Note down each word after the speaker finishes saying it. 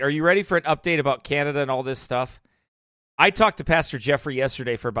Are you ready for an update about Canada and all this stuff? I talked to Pastor Jeffrey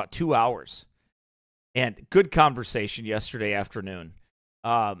yesterday for about 2 hours. And good conversation yesterday afternoon.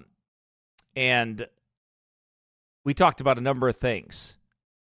 And we talked about a number of things.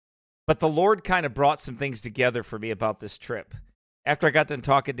 But the Lord kind of brought some things together for me about this trip. After I got done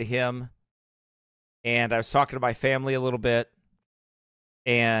talking to him, and I was talking to my family a little bit,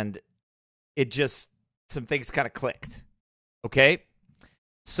 and it just, some things kind of clicked. Okay?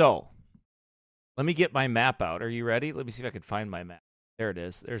 So, let me get my map out. Are you ready? Let me see if I can find my map. There it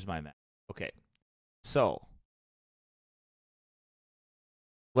is. There's my map. Okay. So,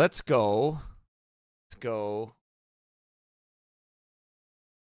 let's go.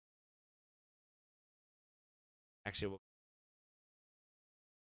 Actually, we'll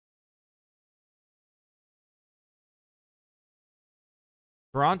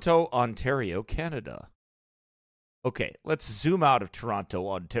Toronto, Ontario, Canada. Okay, let's zoom out of Toronto,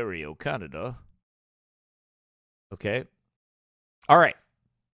 Ontario, Canada. Okay. All right.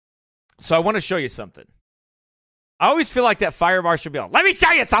 So I want to show you something. I always feel like that fire marshal will be like, let me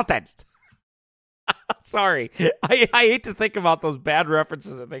show you something. Sorry. I hate to think about those bad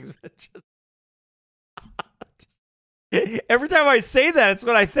references and things. But every time I say that, it's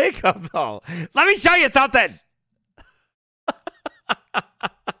what I think of, though. Let me show you something.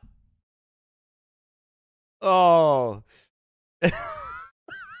 Oh.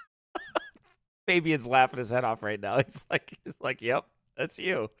 Fabian's laughing his head off right now. He's like, yep, that's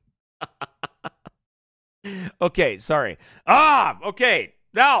you. Okay, sorry. Okay.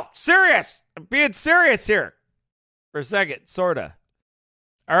 Now, serious. I'm being serious here for a second, sorta.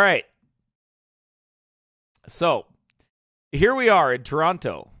 All right. So, here we are in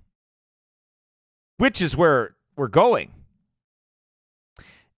Toronto, which is where we're going.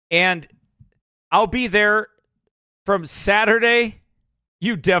 And I'll be there from Saturday.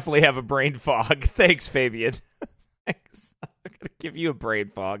 You definitely have a brain fog. Thanks, Fabian. Thanks. I'm going to give you a brain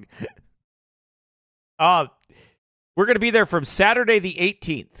fog. We're going to be there from Saturday the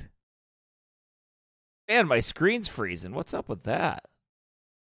 18th. Man, my screen's freezing. What's up with that?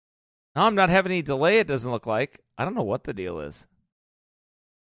 No, I'm not having any delay, it doesn't look like. I don't know what the deal is.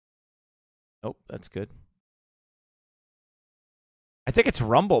 Nope, that's good. I think it's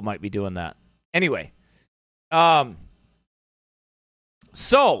Rumble might be doing that. Anyway.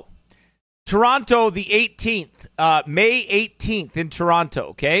 So, Toronto the 18th. May 18th in Toronto,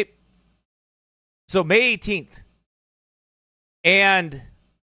 okay? So, May 18th. And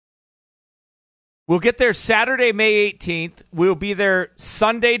we'll get there Saturday, May 18th. We'll be there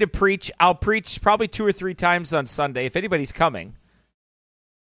Sunday to preach. I'll preach probably 2 or 3 times on Sunday. If anybody's coming,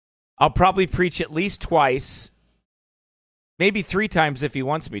 I'll probably preach at least twice. Maybe 3 times if he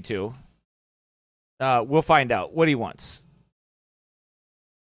wants me to. We'll find out what he wants.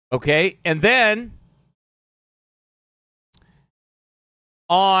 Okay? And then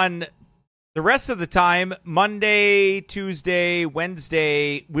on the rest of the time, Monday, Tuesday,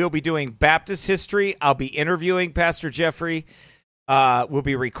 Wednesday, we'll be doing Baptist history. I'll be interviewing Pastor Jeffrey. We'll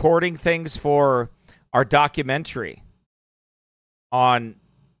be recording things for our documentary on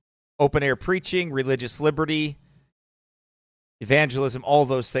open air preaching, religious liberty, evangelism, all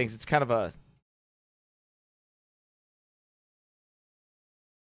those things. It's kind of a...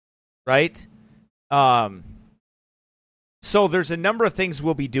 Right? So there's a number of things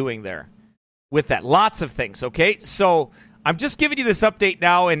we'll be doing there with that. Lots of things, okay? So I'm just giving you this update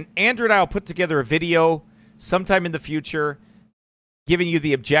now, and Andrew and I will put together a video sometime in the future giving you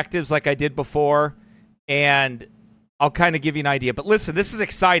the objectives like I did before, and I'll kind of give you an idea. But listen, this is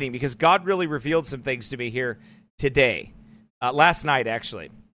exciting because God really revealed some things to me here today. Last night,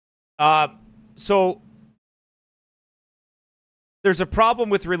 actually. So there's a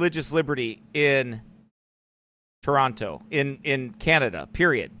problem with religious liberty in Toronto, in Canada,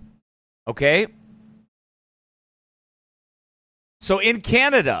 period. Okay? So in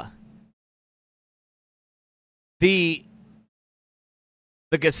Canada, the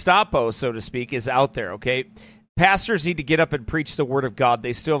Gestapo, so to speak, is out there, okay? Pastors need to get up and preach the word of God.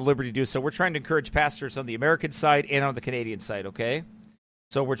 They still have liberty to do so. We're trying to encourage pastors on the American side and on the Canadian side, okay?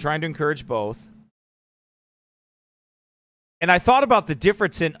 So we're trying to encourage both. And I thought about the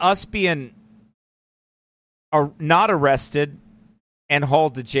difference in us being not arrested and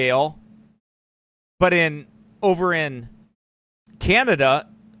hauled to jail, but over in Canada,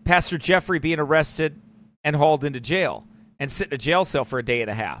 Pastor Jeffrey being arrested and hauled into jail and sit in a jail cell for a day and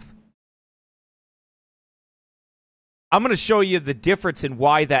a half. I'm going to show you the difference in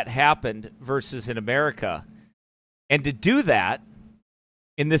why that happened versus in America. And to do that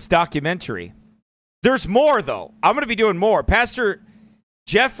in this documentary, there's more, though. I'm going to be doing more. Pastor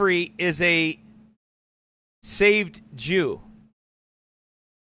Jeffrey is a saved Jew.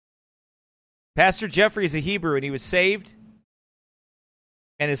 Pastor Jeffrey is a Hebrew, and he was saved.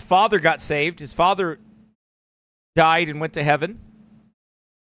 And his father got saved. His father died and went to heaven.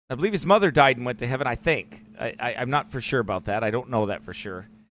 I believe his mother died and went to heaven, I think. I'm not for sure about that. I don't know that for sure.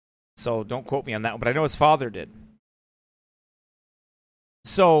 So don't quote me on that one, but I know his father did.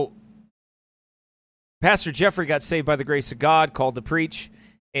 So Pastor Jeffrey got saved by the grace of God, called to preach.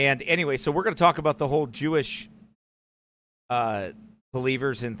 And anyway, so we're going to talk about the whole Jewish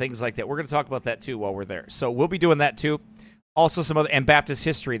believers and things like that. We're going to talk about that too while we're there. So we'll be doing that too. Also some other, and Baptist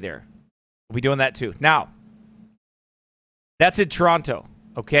history there. We'll be doing that too. Now, that's in Toronto,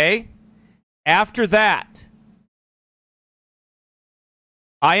 okay? After that,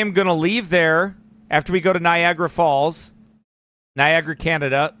 I am going to leave there after we go to Niagara Falls, Niagara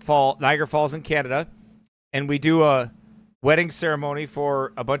Falls in Canada, and we do a wedding ceremony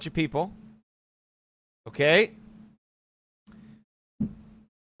for a bunch of people. Okay?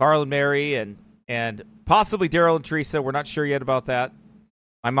 Carl and Mary and possibly Daryl and Teresa. We're not sure yet about that.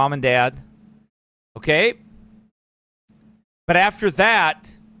 My mom and dad. Okay? But after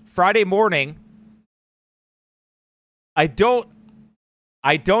that, Friday morning, I don't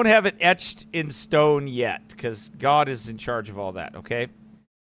have it etched in stone yet because God is in charge of all that, okay?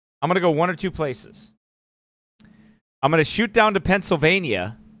 I'm going to go one or two places. I'm going to shoot down to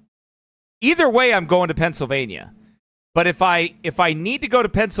Pennsylvania. Either way, I'm going to Pennsylvania. But if I need to go to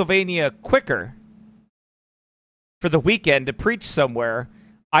Pennsylvania quicker for the weekend to preach somewhere,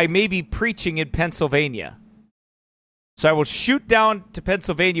 I may be preaching in Pennsylvania. So I will shoot down to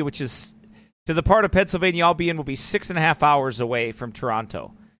Pennsylvania, which is to the part of Pennsylvania I'll be in will be 6.5 hours away from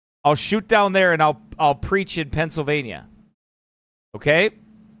Toronto. I'll shoot down there and I'll preach in Pennsylvania. Okay?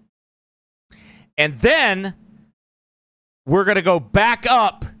 And then we're going to go back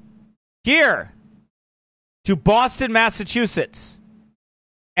up here to Boston, Massachusetts.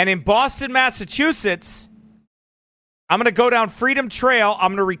 And in Boston, Massachusetts, I'm going to go down Freedom Trail.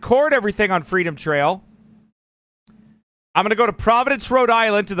 I'm going to record everything on Freedom Trail. I'm going to go to Providence, Rhode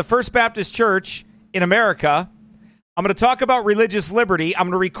Island, to the First Baptist Church in America. I'm going to talk about religious liberty. I'm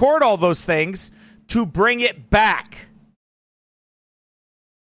going to record all those things to bring it back.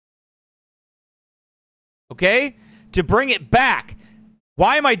 Okay? To bring it back.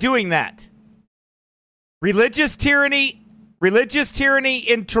 Why am I doing that? Religious tyranny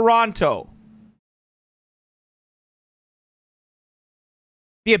in Toronto.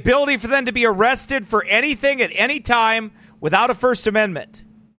 The ability for them to be arrested for anything at any time without a First Amendment.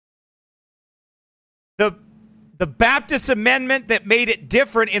 The Baptist Amendment that made it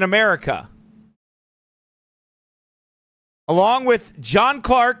different in America. Along with John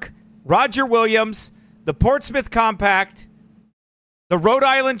Clark, Roger Williams, the Portsmouth Compact, the Rhode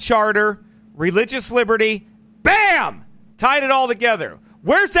Island Charter, religious liberty, bam! Tied it all together.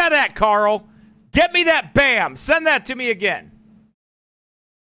 Where's that at, Carl? Get me that bam. Send that to me again.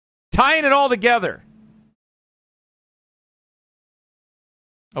 Tying it all together.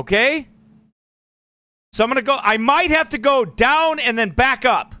 Okay? So I'm going to go. I might have to go down and then back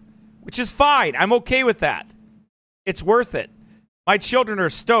up, which is fine. I'm okay with that. It's worth it. My children are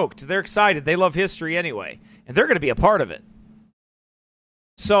stoked. They're excited. They love history anyway. And they're going to be a part of it.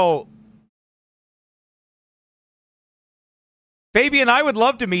 So, Fabian, I would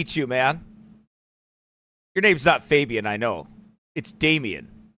love to meet you, man. Your name's not Fabian, I know. It's Damien.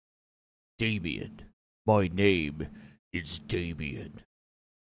 Damien. My name is Damien.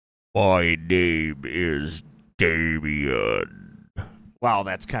 My name is Damien. Wow,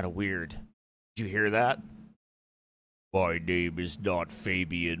 that's kind of weird. Did you hear that? My name is not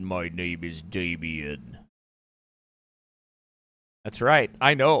Fabian. My name is Damien. That's right.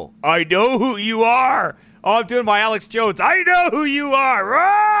 I know. I know who you are. Oh, I'm doing my Alex Jones. I know who you are.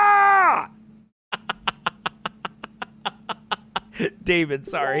 Ah! David,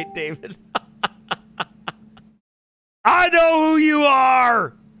 sorry, David. I know who you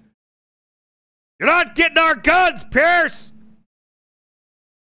are. You're not getting our guns, Pierce.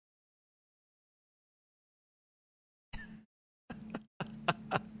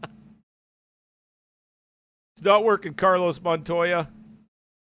 It's not working, Carlos Montoya.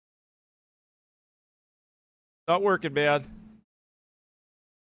 Not working, man.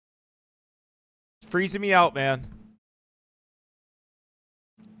 It's freezing me out, man.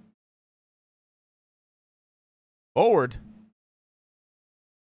 Forward.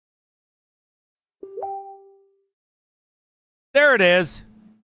 There it is.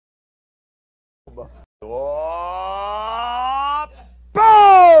 Oh,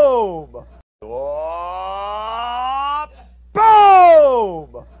 boom! Oh, boom!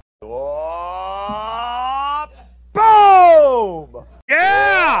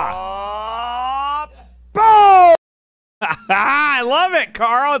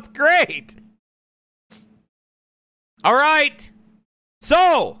 Oh, it's great. All right.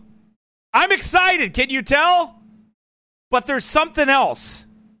 So, I'm excited. Can you tell? But there's something else.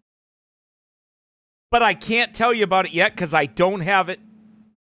 But I can't tell you about it yet because I don't have it.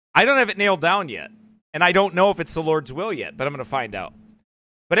 I don't have it nailed down yet. And I don't know if it's the Lord's will yet, but I'm going to find out.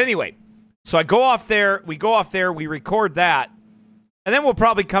 But anyway, so I go off there. We go off there. We record that. And then we'll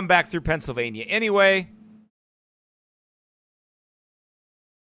probably come back through Pennsylvania anyway.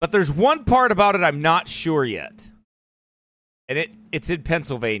 But there's one part about it I'm not sure yet. And it's in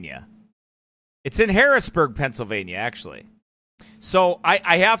Pennsylvania. It's in Harrisburg, Pennsylvania, actually. So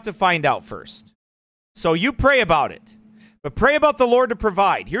I have to find out first. So you pray about it. But pray about the Lord to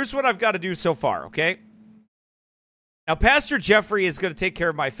provide. Here's what I've got to do so far, okay? Now, Pastor Jeffrey is going to take care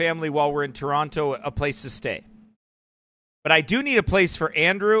of my family while we're in Toronto, a place to stay. But I do need a place for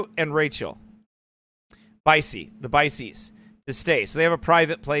Andrew and Rachel, the Biceys, to stay. So they have a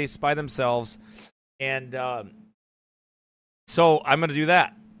private place by themselves. And so I'm going to do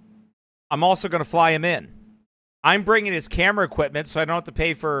that. I'm also going to fly him in. I'm bringing his camera equipment, so I don't have to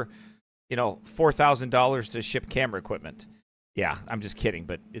pay for, $4,000 to ship camera equipment. Yeah, I'm just kidding,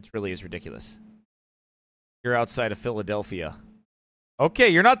 but it really is ridiculous. You're outside of Philadelphia. Okay,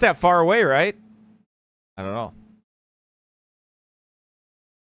 you're not that far away, right? I don't know.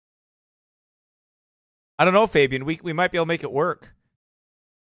 I don't know, Fabian. We might be able to make it work.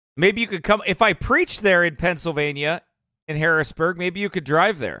 Maybe you could come. If I preach there in Pennsylvania, in Harrisburg, maybe you could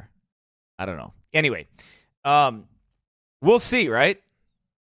drive there. I don't know. Anyway, we'll see, right?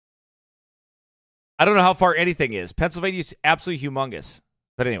 I don't know how far anything is. Pennsylvania's absolutely humongous.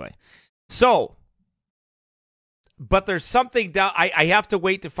 But anyway, but there's something down. I have to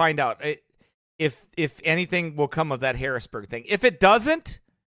wait to find out if anything will come of that Harrisburg thing. If it doesn't,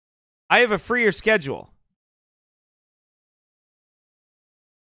 I have a freer schedule.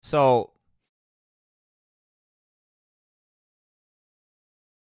 So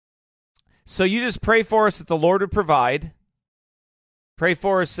you just pray for us that the Lord would provide. Pray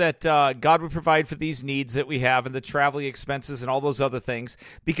for us that God would provide for these needs that we have and the traveling expenses and all those other things.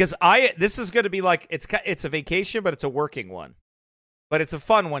 Because this is going to be like, it's a vacation, but it's a working one. But it's a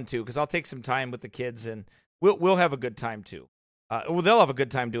fun one, too, because I'll take some time with the kids, and we'll have a good time, too. Well, they'll have a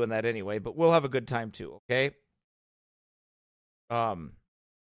good time doing that anyway, but we'll have a good time, too, okay?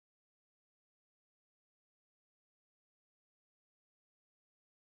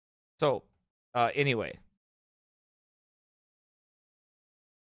 Anyway.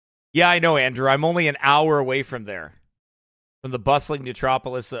 Yeah, I know, Andrew. I'm only an hour away from there. From the bustling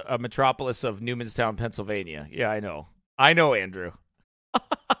metropolis of Newmanstown, Pennsylvania. Yeah, I know. I know, Andrew. I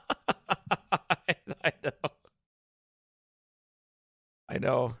know. I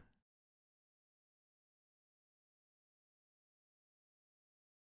know.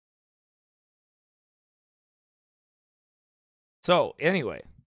 So, anyway.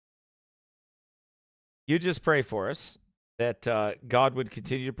 You just pray for us that God would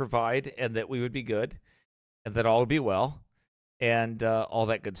continue to provide and that we would be good and that all would be well and all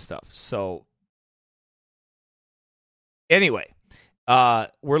that good stuff. So anyway,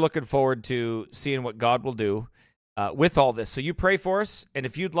 we're looking forward to seeing what God will do with all this. So you pray for us, and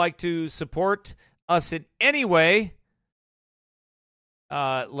if you'd like to support us in any way,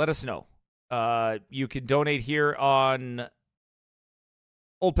 let us know. You can donate here on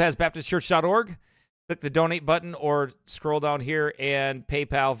oldpathsbaptistchurch.org. Click the donate button or scroll down here and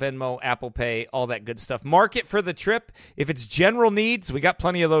PayPal, Venmo, Apple Pay, all that good stuff. Mark it for the trip. If it's general needs, we got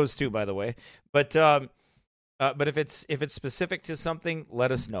plenty of those too, by the way. But if it's specific to something,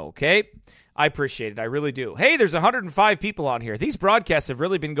 let us know, okay? I appreciate it. I really do. Hey, there's 105 people on here. These broadcasts have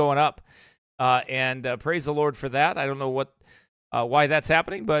really been going up, and praise the Lord for that. I don't know why that's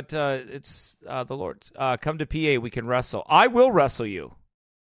happening, but it's the Lord's. Come to PA. We can wrestle. I will wrestle you.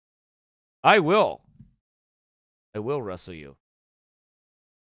 I will wrestle you.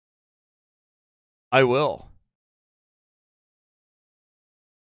 I will.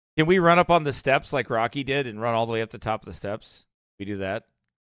 Can we run up on the steps like Rocky did and run all the way up the top of the steps? We do that?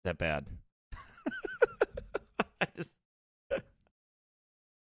 Is that bad?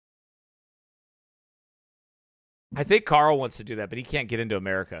 I think Carl wants to do that, but he can't get into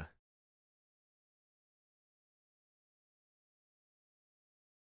America.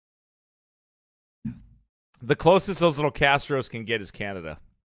 The closest those little Castros can get is Canada.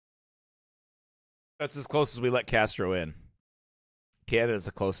 That's as close as we let Castro in. Canada is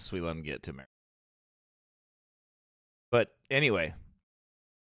the closest we let him get to America. But anyway,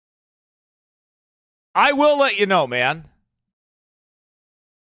 I will let you know, man.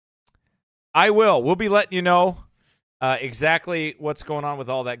 I will. We'll be letting you know. exactly what's going on with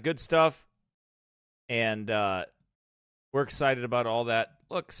all that good stuff. And we're excited about all that.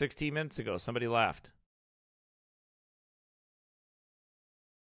 Look, 16 minutes ago, somebody laughed.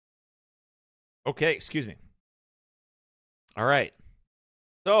 Okay, excuse me. All right.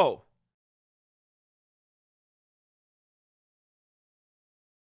 So,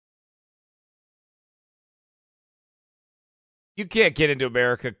 you can't get into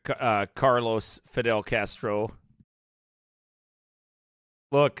America, Carlos Fidel Castro.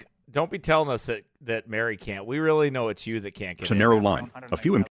 Look, don't be telling us that Mary can't. We really know it's you that can't get in. It's a narrow line. A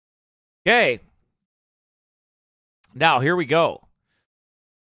few. Okay. Now, here we go.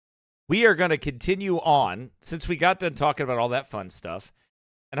 We are going to continue on, since we got done talking about all that fun stuff,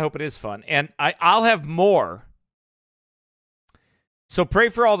 and I hope it is fun. And I'll have more. So pray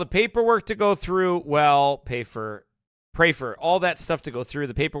for all the paperwork to go through. Well, pray for all that stuff to go through,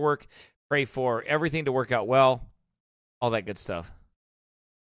 the paperwork. Pray for everything to work out well. All that good stuff.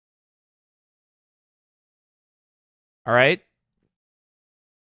 All right?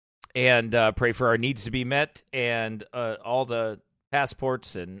 And pray for our needs to be met and all the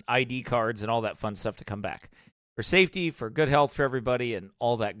passports and ID cards and all that fun stuff to come back. For safety, for good health for everybody, and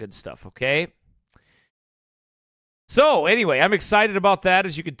all that good stuff, okay? So, anyway, I'm excited about that,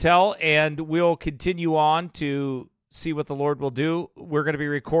 as you can tell, and we'll continue on to see what the Lord will do. We're going to be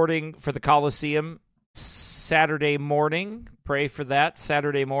recording for the Coliseum Saturday morning. Pray for that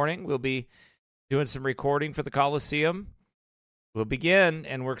Saturday morning. We'll be doing some recording for the Coliseum. We'll begin,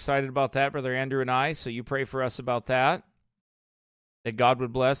 and we're excited about that, Brother Andrew and I, so you pray for us about that. That God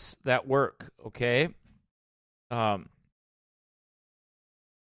would bless that work, okay?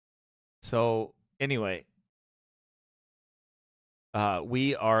 So, anyway,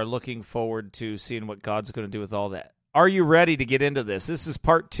 we are looking forward to seeing what God's going to do with all that. Are you ready to get into this? This is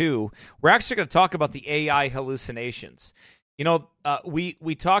part 2. We're actually going to talk about the AI hallucinations. You know,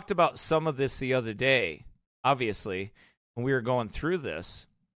 we talked about some of this the other day, obviously, when we were going through this.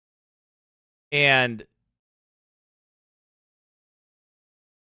 And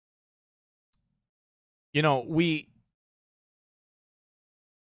you know,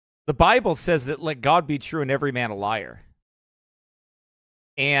 the Bible says that let God be true and every man a liar.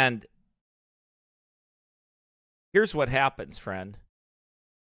 And here's what happens, friend.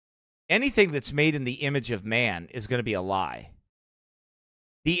 Anything that's made in the image of man is going to be a lie.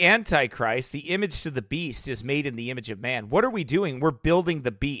 The Antichrist, the image to the beast, is made in the image of man. What are we doing? We're building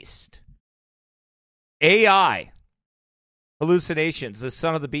the beast. AI, hallucinations, the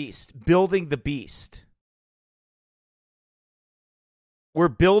son of the beast, building the beast. We're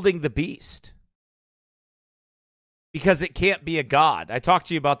building the beast because it can't be a god. I talked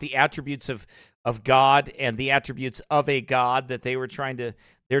to you about the attributes of God and the attributes of a god that they're trying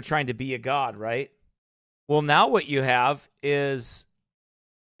to be a god, right? Well, now what you have is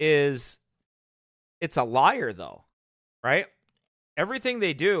it's a liar, though, right? Everything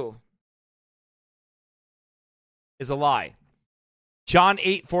they do is a lie. John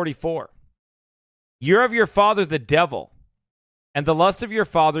 8:44. You're of your father the devil, and the lust of your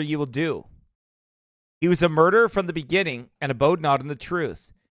father you will do. He was a murderer from the beginning and abode not in the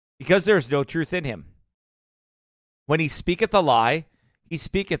truth, because there is no truth in him. When he speaketh a lie, he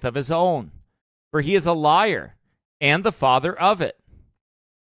speaketh of his own, for he is a liar and the father of it.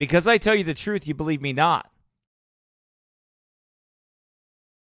 Because I tell you the truth, you believe me not.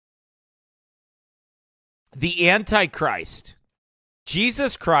 The Antichrist.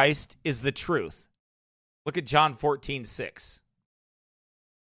 Jesus Christ is the truth. Look at John 14:6.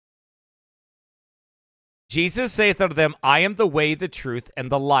 Jesus saith unto them, I am the way, the truth, and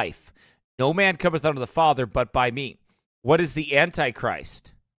the life. No man cometh unto the Father but by me. What is the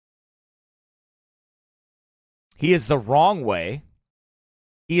Antichrist? He is the wrong way,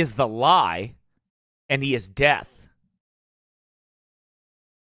 he is the lie, and he is death.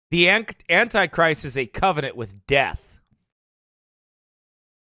 The Antichrist is a covenant with death.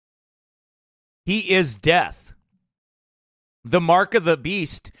 He is death. The mark of the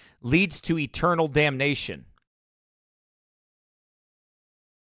beast leads to eternal damnation.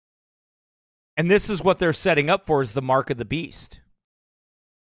 And this is what they're setting up for, is the mark of the beast.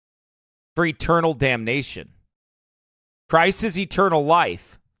 For eternal damnation. Christ is eternal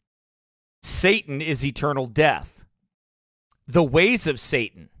life. Satan is eternal death. The ways of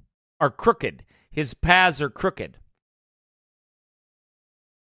Satan are crooked. His paths are crooked.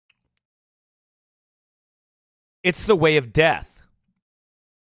 It's the way of death.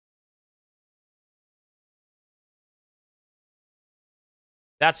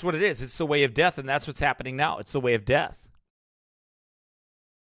 That's what it is. It's the way of death, and that's what's happening now. It's the way of death.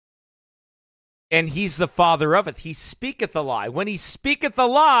 and he's the father of it. He speaketh a lie. When he speaketh a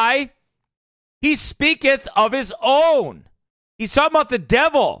lie, he speaketh of his own. He's talking about the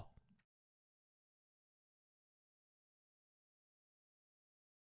devil.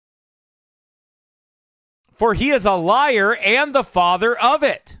 For he is a liar and the father of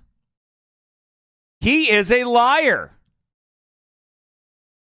it. He is a liar.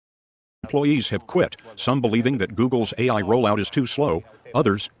 Employees have quit, some believing that Google's AI rollout is too slow,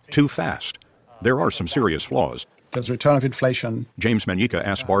 others too fast. There are some serious flaws. There's a return of inflation. James Manyika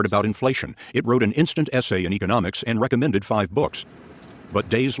asked Bard about inflation. It wrote an instant essay in economics and recommended 5 books. But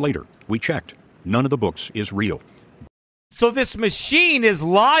days later, we checked. None of the books is real. So this machine is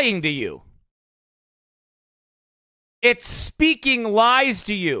lying to you. It's speaking lies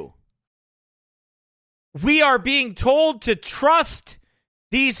to you. We are being told to trust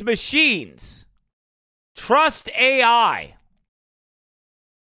these machines. Trust AI.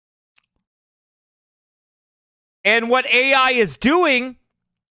 And what AI is doing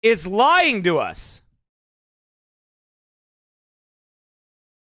is lying to us.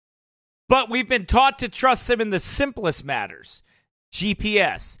 But we've been taught to trust them in the simplest matters.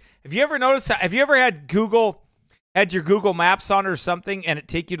 GPS. Have you ever noticed, have you ever had your Google Maps on or something and it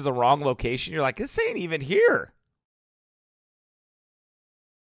take you to the wrong location? You're like, this ain't even here.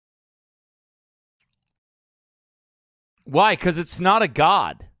 Why? Because it's not a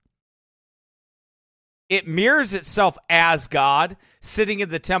God. It mirrors itself as God, sitting in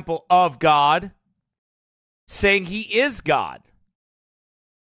the temple of God, saying he is God.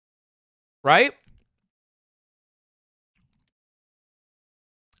 Right?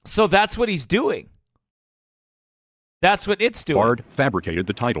 So that's what he's doing. That's what it's doing. Bard fabricated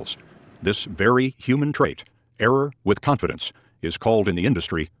the titles. This very human trait, error with confidence, is called in the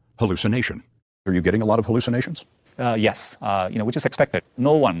industry hallucination. Are you getting a lot of hallucinations? Yes, which is expected.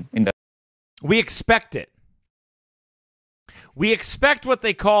 No one in the... We expect it. We expect what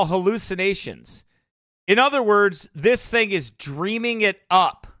they call hallucinations. In other words, this thing is dreaming it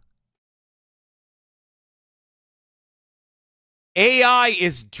up. AI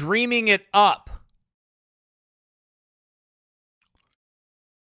is dreaming it up.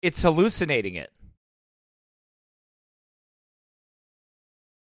 It's hallucinating it.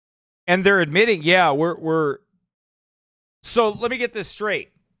 And they're admitting, yeah, we're... So let me get this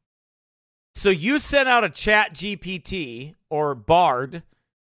straight. So you sent out a chat GPT or Bard,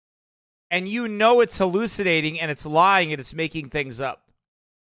 and you know it's hallucinating and it's lying and it's making things up.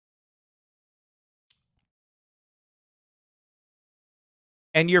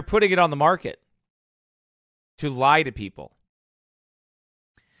 And you're putting it on the market to lie to people.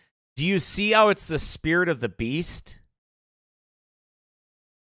 Do you see how it's the spirit of the beast?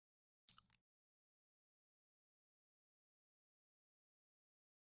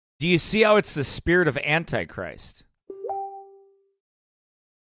 Do you see how it's the spirit of Antichrist?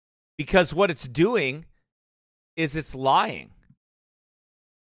 Because what it's doing is it's lying.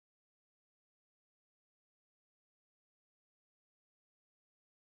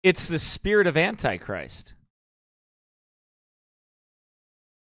 It's the spirit of Antichrist.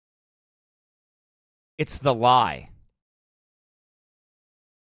 It's the lie.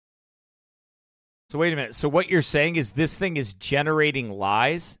 So wait a minute. So what you're saying is this thing is generating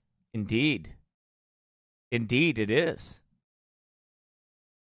lies? Indeed. Indeed, it is.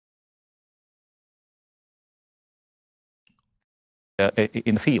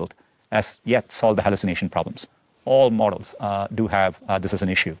 In the field, has yet solved the hallucination problems. All models do have this as an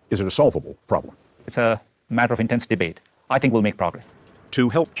issue. Is it a solvable problem? It's a matter of intense debate. I think we'll make progress. To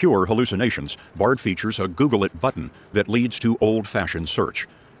help cure hallucinations, Bard features a Google It button that leads to old-fashioned search.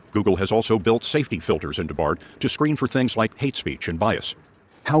 Google has also built safety filters into Bard to screen for things like hate speech and bias.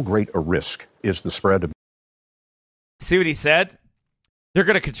 How great a risk is the spread of... See what he said? They're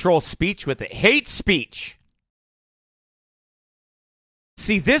going to control speech with it. Hate speech.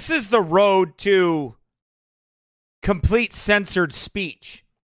 See, this is the road to complete censored speech.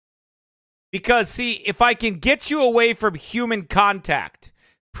 Because, see, if I can get you away from human contact,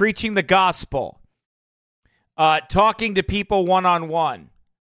 preaching the gospel, talking to people one-on-one,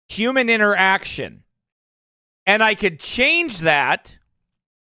 human interaction, and I could change that,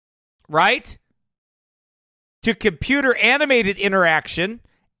 right, to computer-animated interaction,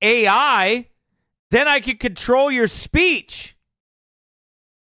 AI, then I could control your speech.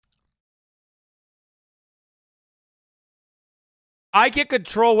 I can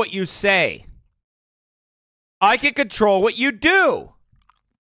control what you say. I can control what you do.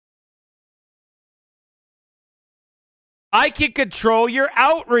 I can control your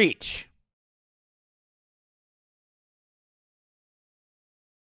outreach.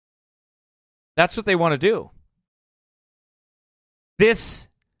 That's what they want to do. This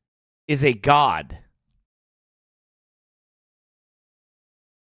is a god.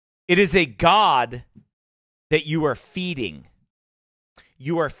 It is a god that you are feeding.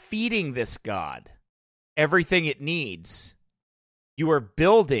 You are feeding this god everything it needs. You are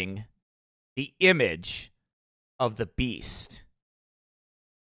building the image of the beast.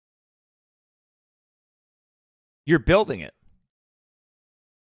 You're building it.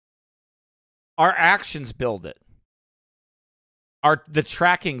 Our actions build it. The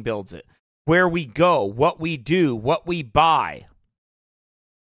tracking builds it. Where we go, what we do, what we buy.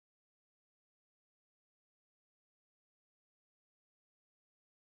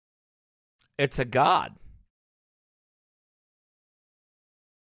 It's a god.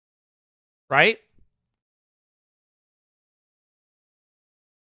 Right?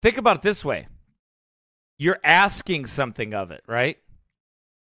 Think about it this way. You're asking something of it, right?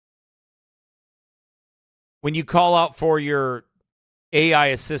 When you call out for your AI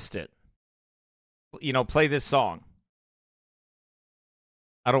assistant, play this song.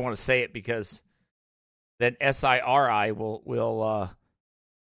 I don't want to say it because then SIRI will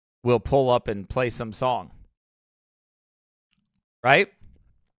pull up and play some song. Right?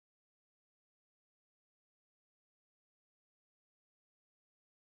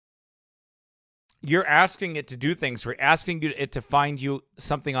 You're asking it to do things. We're asking it to find you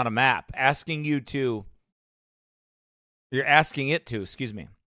something on a map. You're asking it to, You're asking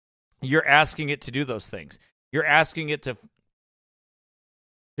it to do those things. You're asking it to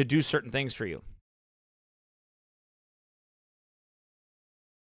do certain things for you.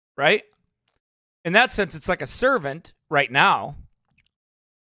 Right? In that sense, it's like a servant right now.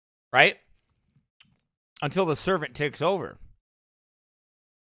 Right? Until the servant takes over.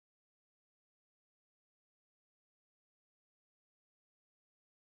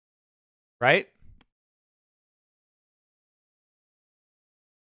 Right?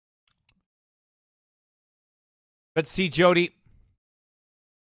 But see, Jody,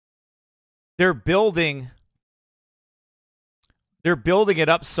 they're building it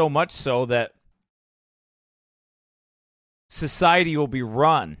up so much so that society will be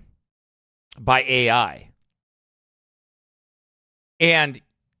run by AI. And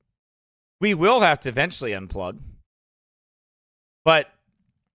we will have to eventually unplug. But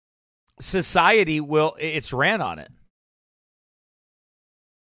society it's ran on it.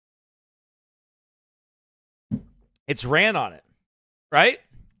 It's ran on it, right?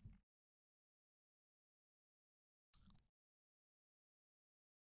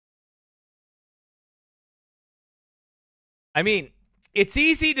 I mean, it's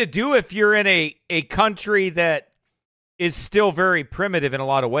easy to do if you're in a country that is still very primitive in a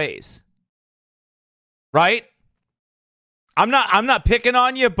lot of ways. Right? I'm not picking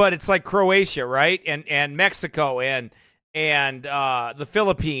on you, but it's like Croatia, right? And Mexico and the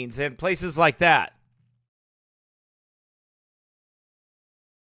Philippines and places like that.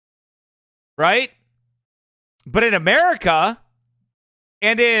 Right? But in America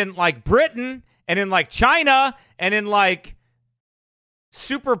and in like Britain and in like China and in like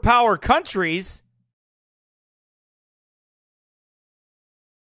superpower countries,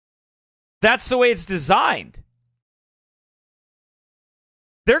 that's the way it's designed.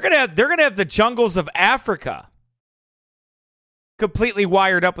 They're gonna have the jungles of Africa completely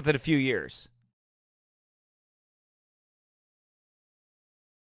wired up within a few years.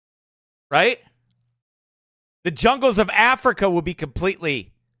 Right? The jungles of Africa will be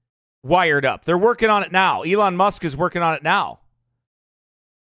completely wired up. They're working on it now. Elon Musk is working on it now.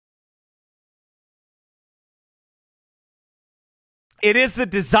 It is the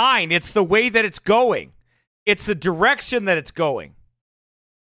design. It's the way that it's going. It's the direction that it's going.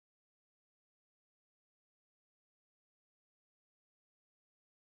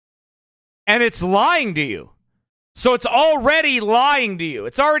 And it's lying to you. So it's already lying to you.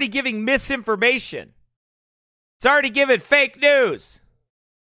 It's already giving misinformation. It's already giving fake news.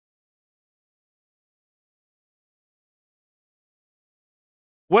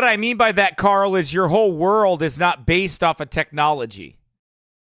 What I mean by that, Carl, is your whole world is not based off of technology.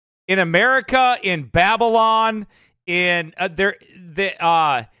 In America, in Babylon, everything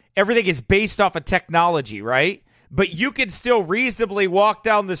is based off of technology, right? But you can still reasonably walk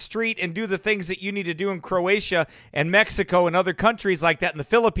down the street and do the things that you need to do in Croatia and Mexico and other countries like that, and the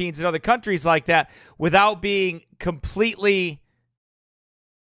Philippines and other countries like that, without being completely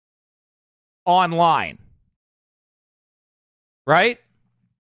online. Right?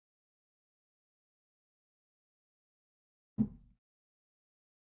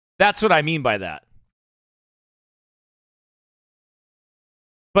 That's what I mean by that.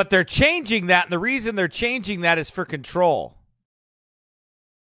 But they're changing that, and the reason they're changing that is for control.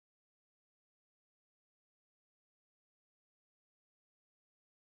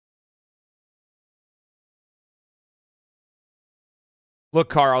 Look,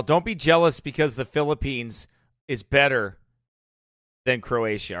 Carl, don't be jealous because the Philippines is better than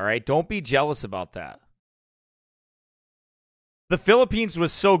Croatia, all right? Don't be jealous about that. The Philippines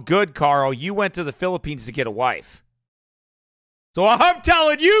was so good, Carl, you went to the Philippines to get a wife. So I'm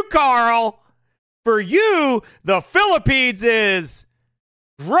telling you, Carl, for you, the Philippines is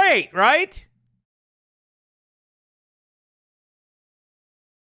great, right?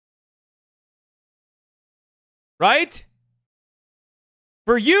 Right?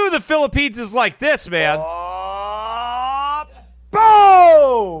 For you, the Philippines is like this, man.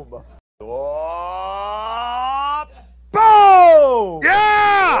 Boom! Boom!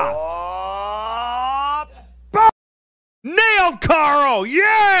 Yeah! Boom! Nailed, Carl!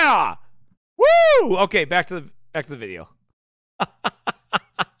 Yeah! Woo! Okay, back to the video.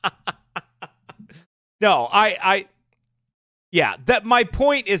 No, yeah, that my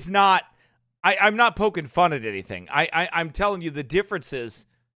point is not. I'm not poking fun at anything. I'm telling you the differences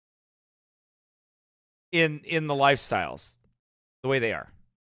in the lifestyles, the way they are.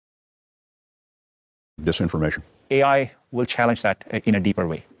 Disinformation. AI will challenge that in a deeper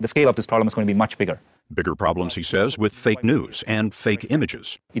way. The scale of this problem is going to be much bigger. Bigger problems, he says, with fake news and fake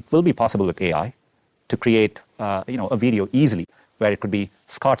images. It will be possible with AI to create a video easily where it could be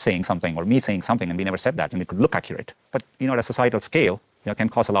Scott saying something or me saying something and we never said that and it could look accurate. But at a societal scale, can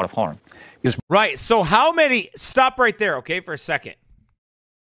cause a lot of harm. Right. So how many... Stop right there, okay, for a second.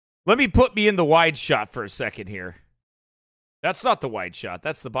 Let me put me in the wide shot for a second here. That's not the wide shot.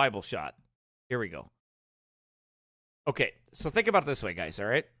 That's the Bible shot. Here we go. Okay, so think about it this way, guys, all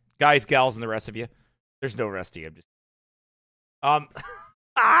right? Guys, gals, and the rest of you. There's no rest of you. I'm just...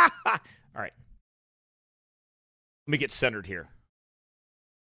 all right. Let me get centered here.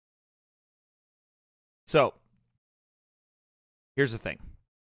 So, here's the thing.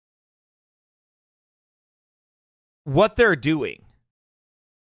 What they're doing,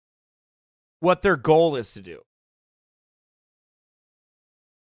 what their goal is to do,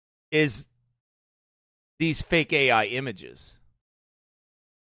 is these fake AI images.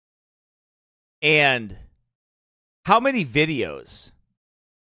 And how many videos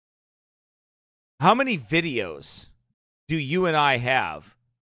do you and I have,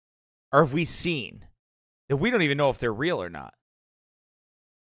 or have we seen, that we don't even know if they're real or not?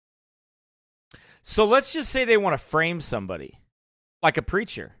 So let's just say they want to frame somebody, like a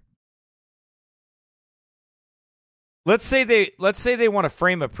preacher. Let's say they want to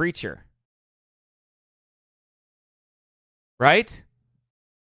frame a preacher. Right?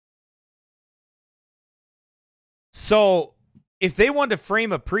 So if they wanted to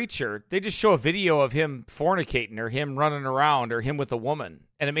frame a preacher, they just show a video of him fornicating or him running around or him with a woman,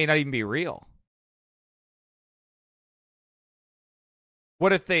 and it may not even be real.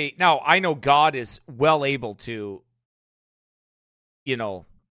 What if they... Now, I know God is well able to,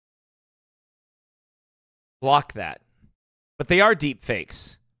 block that. But they are deep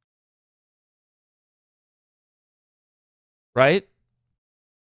fakes. Right?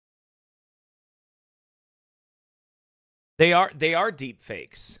 They are deep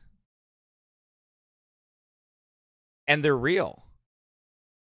fakes. And they're real.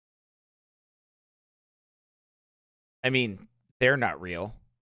 I mean, they're not real,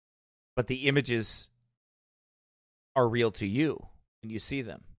 but the images are real to you when you see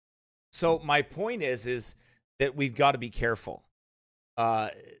them. So my point is that we've got to be careful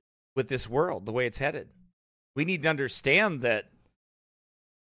with this world, the way it's headed. We need to understand that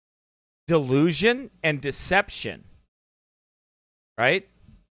delusion and deception, right?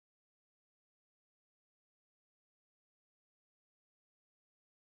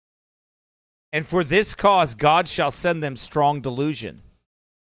 And for this cause, God shall send them strong delusion,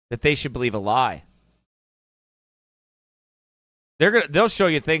 that they should believe a lie. They'll show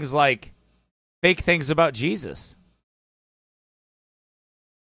you things like fake things about Jesus.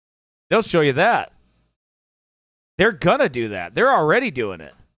 They'll show you that. They're gonna do that. They're already doing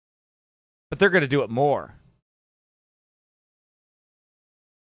it. But they're gonna do it more.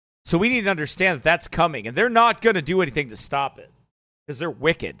 So we need to understand that that's coming, and they're not gonna do anything to stop it because they're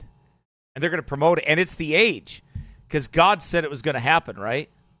wicked. And they're going to promote it. And it's the age. Because God said it was going to happen, right?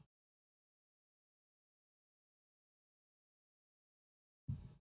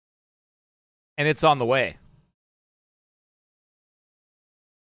 And it's on the way.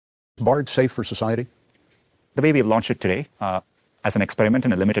 Is Bard safe for society? The way we have launched it today, as an experiment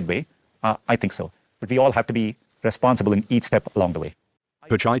in a limited way, I think so. But we all have to be responsible in each step along the way.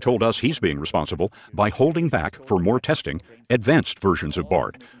 Pichai told us he's being responsible by holding back for more testing advanced versions of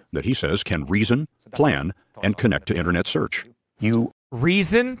Bard that he says can reason, plan, and connect to internet search. You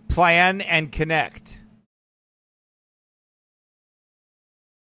Reason, plan, and connect.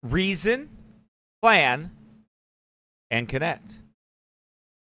 Reason, plan, and connect.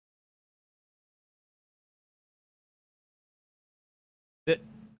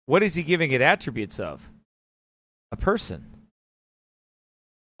 What is he giving it attributes of? A person.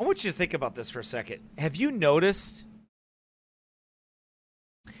 I want you to think about this for a second. Have you noticed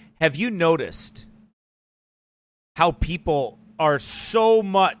how people are so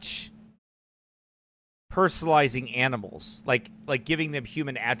much personalizing animals, like giving them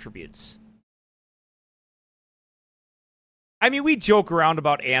human attributes? I mean, we joke around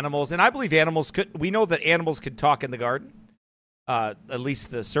about animals, and I believe we know that animals could talk in the garden. At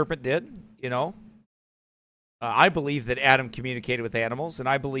least the serpent did, you know. I believe that Adam communicated with animals, and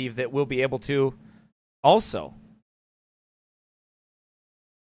I believe that we'll be able to also.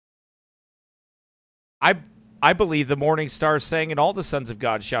 I believe the morning stars sang and all the sons of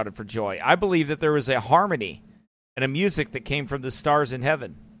God shouted for joy. I believe that there was a harmony and a music that came from the stars in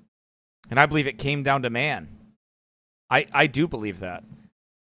heaven. And I believe it came down to man. I do believe that.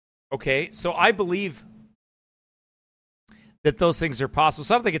 Okay, so I believe that those things are possible.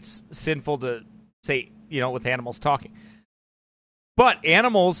 So I don't think it's sinful to say, you know, with animals talking. But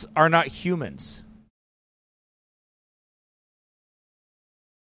animals are not humans.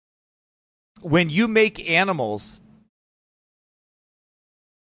 When you make animals,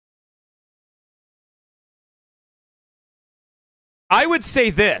 I would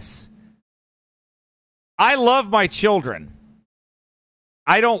say this. I love my children.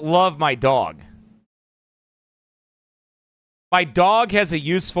 I don't love my dog. My dog has a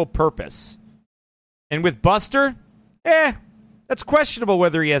useful purpose. And with Buster, that's questionable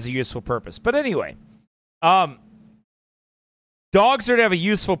whether he has a useful purpose. But anyway, dogs are to have a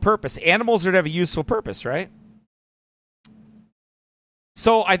useful purpose. Animals are to have a useful purpose, right?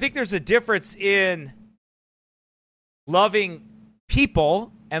 So I think there's a difference in loving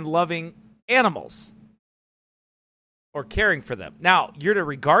people and loving animals or caring for them. Now, you're to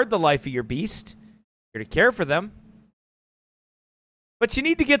regard the life of your beast. You're to care for them. But you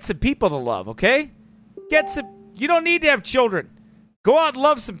need to get some people to love, okay? You don't need to have children. Go out and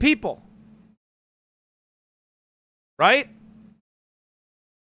love some people. Right?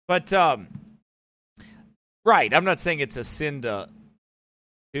 But, right, I'm not saying it's a sin to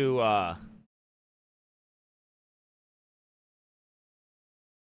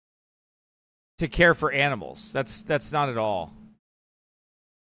care for animals. That's not at all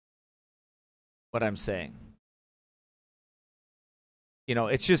what I'm saying. You know,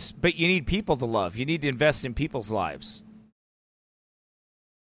 it's just, but you need people to love. You need to invest in people's lives.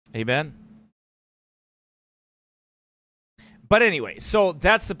 Amen? But anyway, so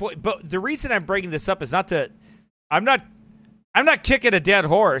that's the point. But the reason I'm bringing this up is I'm not kicking a dead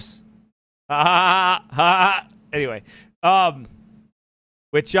horse. Anyway,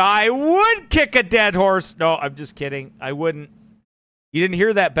 which I would kick a dead horse. No, I'm just kidding. I wouldn't. You didn't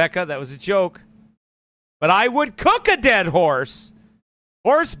hear that, Becca. That was a joke. But I would cook a dead horse.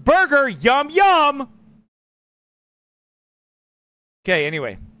 Horse burger, yum, yum. Okay,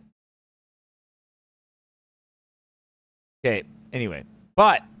 anyway.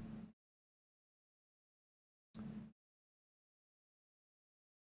 But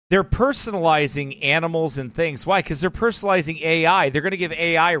they're personalizing animals and things. Why? Because they're personalizing AI. They're going to give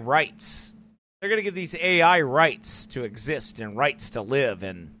AI rights. They're going to give these AI rights to exist and rights to live.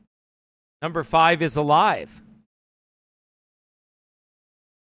 And number 5 is alive.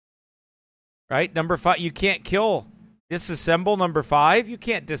 Right? Number 5, you can't disassemble number 5. You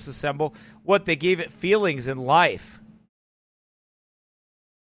can't disassemble what they gave it feelings in life.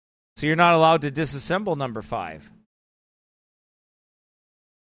 So you're not allowed to disassemble number 5.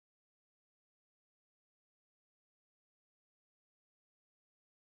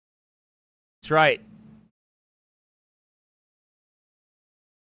 That's right.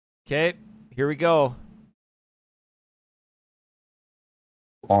 Okay, here we go.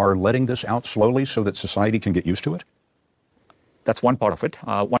 are letting this out slowly so that society can get used to it? That's one part of it.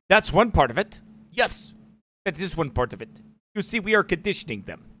 That's one part of it. Yes, that is one part of it. You see, we are conditioning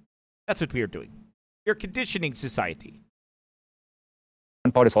them. That's what we are doing. We are conditioning society.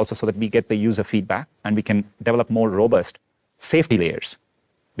 One part is also so that we get the user feedback and we can develop more robust safety layers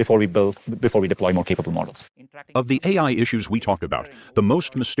before we deploy more capable models. Of the AI issues we talk about, the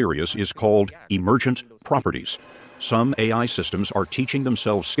most mysterious is called emergent properties. Some AI systems are teaching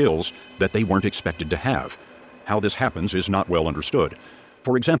themselves skills that they weren't expected to have. How this happens is not well understood.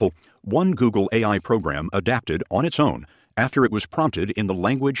 For example, one Google AI program adapted on its own after it was prompted in the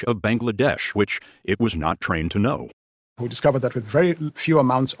language of Bangladesh, which it was not trained to know. We discovered that with very few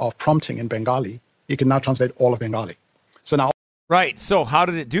amounts of prompting in Bengali, it can now translate all of Bengali. So now, Right. So how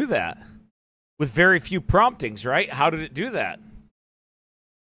did it do that? With very few promptings, right? How did it do that?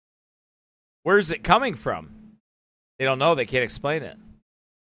 Where's it coming from? They don't know. They can't explain it.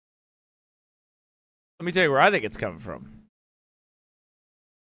 Let me tell you where I think it's coming from.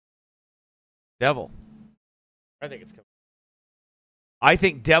 Devil. I think it's coming. I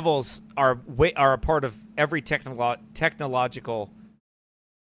think devils are a part of every technological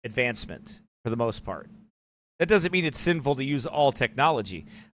advancement for the most part. That doesn't mean it's sinful to use all technology.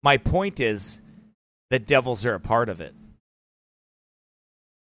 My point is that devils are a part of it.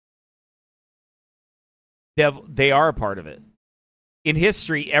 They are a part of it. In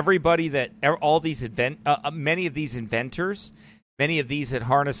history, everybody many of these inventors, many of these that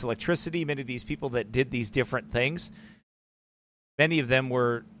harness electricity, many of these people that did these different things, many of them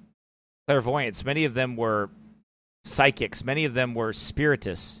were clairvoyants. Many of them were psychics. Many of them were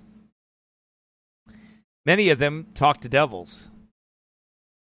spiritists. Many of them talked to devils.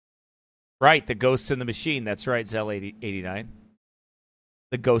 Right, the ghost in the machine. That's right, Zell89.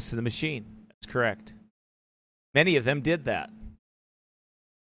 The ghost in the machine. That's correct. Many of them did that.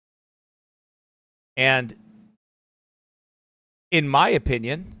 And in my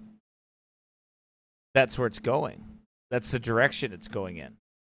opinion, that's where it's going. That's the direction it's going in.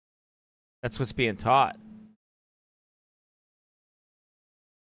 That's what's being taught.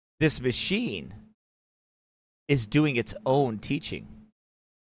 This machine is doing its own teaching.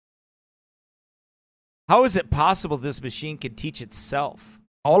 How is it possible this machine can teach itself?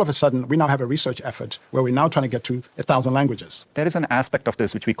 all of a sudden, we now have a research effort where we're now trying to get to 1,000 languages. There is an aspect of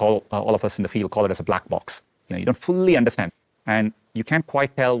this which we call, all of us in the field call it as a black box. You don't fully understand. And you can't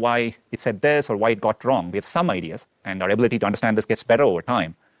quite tell why it said this or why it got wrong. We have some ideas, and our ability to understand this gets better over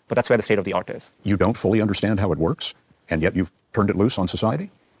time. But that's where the state of the art is. You don't fully understand how it works, and yet you've turned it loose on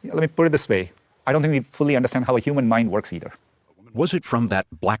society? Yeah, let me put it this way. I don't think we fully understand how a human mind works either. Was it from that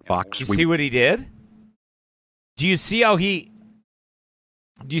black box? You see what he did? Do you see how he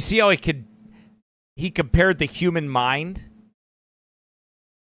compared the human mind?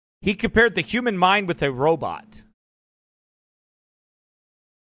 He compared the human mind with a robot.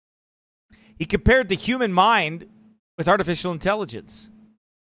 He compared the human mind with artificial intelligence,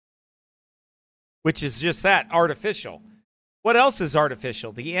 which is just that, artificial. What else is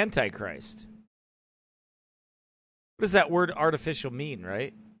artificial? The Antichrist. What does that word artificial mean,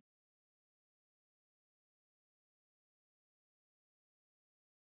 right?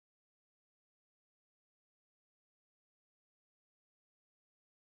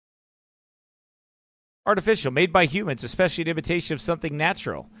 Artificial, made by humans, especially an imitation of something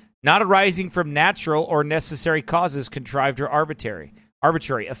natural, not arising from natural or necessary causes contrived or arbitrary,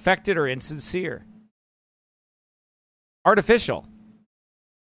 affected or insincere. Artificial.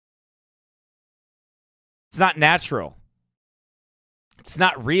 It's not natural. It's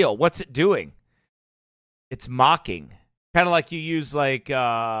not real. What's it doing? It's mocking. Kind of like you use like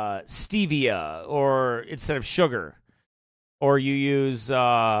stevia or instead of sugar. Or you use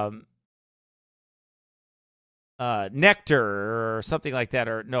nectar or something like that.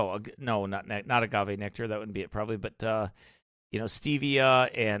 Or no, not agave nectar. That wouldn't be it probably. But, stevia,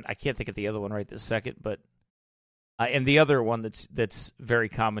 and I can't think of the other one right this second. But and the other one that's very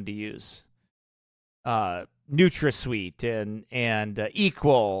common to use. NutraSweet and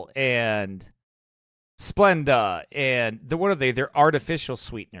Equal and Splenda and what are they? They're artificial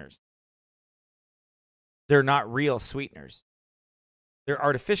sweeteners. They're not real sweeteners. They're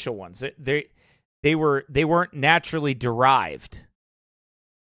artificial ones. They weren't naturally derived.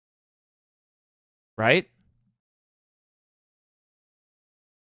 Right?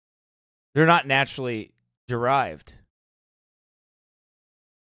 They're not naturally derived.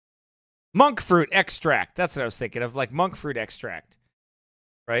 Monk fruit extract. That's what I was thinking of, like monk fruit extract.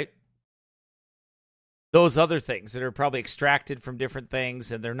 Right? Those other things that are probably extracted from different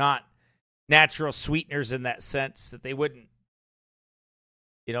things, and they're not natural sweeteners in that sense, that they wouldn't,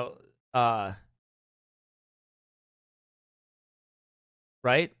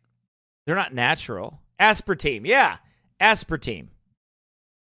 right? They're not natural. Aspartame. Yeah, aspartame.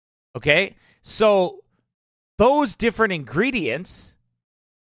 Okay? So those different ingredients,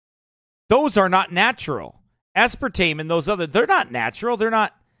 those are not natural. Aspartame and those other, they're not natural. They're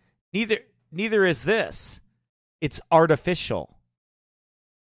not, neither is this. It's artificial.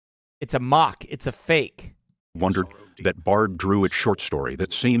 It's a mock. It's a fake. Wondered that Bard drew its short story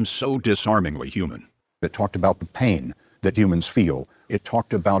that seems so disarmingly human. It talked about the pain that humans feel. It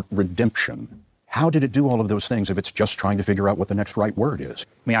talked about redemption. How did it do all of those things if it's just trying to figure out what the next right word is?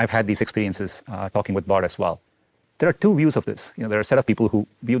 I mean, I've had these experiences talking with Bard as well. There are two views of this. There are a set of people who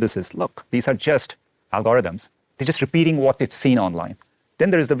view this as, look, these are just algorithms. They're just repeating what it's seen online. Then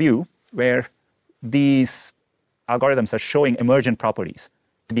there is the view where these algorithms are showing emergent properties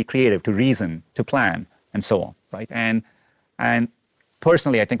to be creative, to reason, to plan, and so on, right? And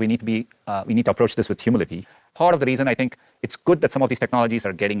personally, I think we need to approach this with humility. Part of the reason I think it's good that some of these technologies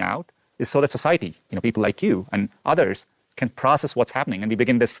are getting out is so that society, people like you and others can process what's happening, and we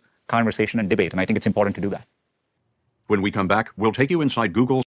begin this conversation and debate. And I think it's important to do that. When we come back, we'll take you inside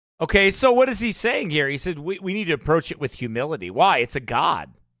Google's. Okay, so what is he saying here? He said we need to approach it with humility. Why? It's a god.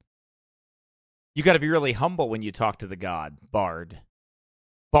 You got to be really humble when you talk to the god, Bard.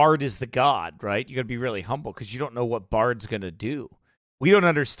 Bard is the god, right? You got to be really humble because you don't know what Bard's going to do. We don't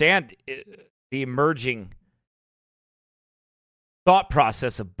understand the emerging thought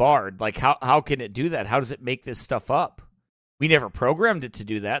process of Bard. Like, how can it do that? How does it make this stuff up? We never programmed it to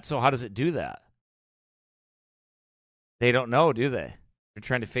do that, so how does it do that? They don't know, do they? They're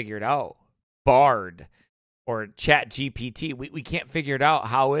trying to figure it out. Bard or Chat GPT. We can't figure it out.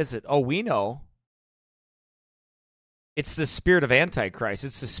 How is it? Oh, we know. It's the spirit of Antichrist.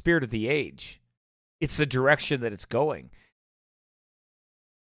 It's the spirit of the age. It's the direction that it's going.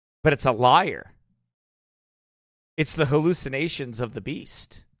 But it's a liar. It's the hallucinations of the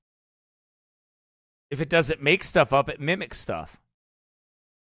beast. If it doesn't make stuff up, it mimics stuff.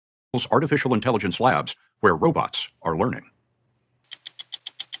 Artificial intelligence labs where robots are learning.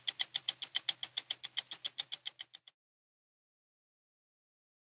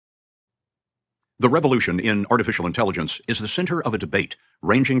 The revolution in artificial intelligence is the center of a debate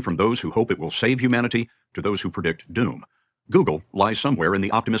ranging from those who hope it will save humanity to those who predict doom. Google lies somewhere in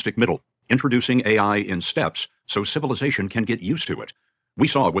the optimistic middle, introducing AI in steps so civilization can get used to it. We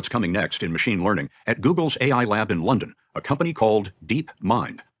saw what's coming next in machine learning at Google's AI lab in London, a company called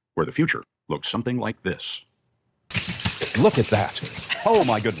DeepMind, where the future looks something like this. Look at that. Oh,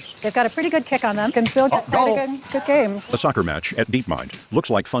 my goodness. They've got a pretty good kick on them. Can still get quite a good game. A soccer match at DeepMind looks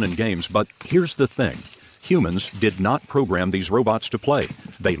like fun and games, but here's the thing. Humans did not program these robots to play.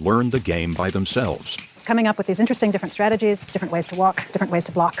 They learned the game by themselves. It's coming up with these interesting different strategies, different ways to walk, different ways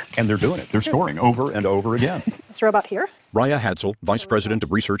to block. And they're doing it. They're scoring over and over again. This robot here. Raya Hadsel, Vice President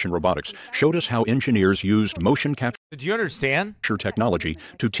of Research and Robotics, showed us how engineers used motion capture Did you understand? technology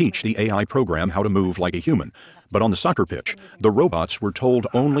to teach the AI program how to move like a human. But on the soccer pitch, the robots were told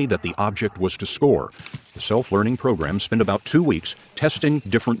only that the object was to score. The self-learning program spent about 2 weeks testing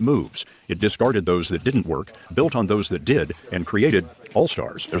different moves. It discarded those that didn't work, built on those that did, and created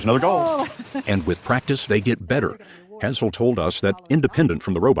all-stars. There's another goal. And with practice, they get better. Hansel told us that independent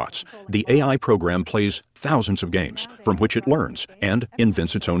from the robots, the AI program plays thousands of games from which it learns and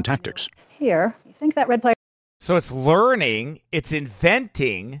invents its own tactics. Here, you think that red player... So it's learning, it's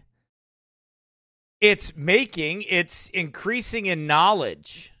inventing, it's making, it's increasing in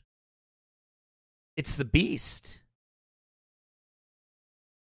knowledge. It's the beast.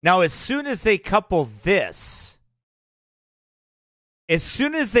 Now, as soon as they couple this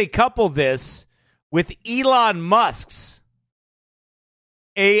with Elon Musk's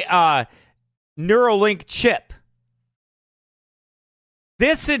Neuralink chip,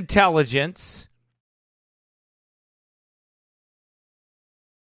 this intelligence,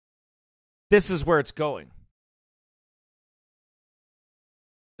 this is where it's going.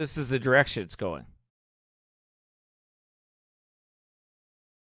 This is the direction it's going.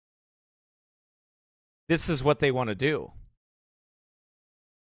 This is what they want to do.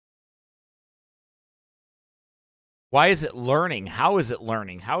 Why is it learning? How is it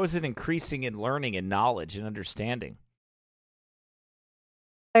learning? How is it increasing in learning and knowledge and understanding?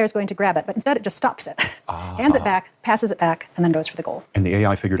 Player is going to grab it, but instead it just stops it, hands it back, passes it back, and then goes for the goal. And the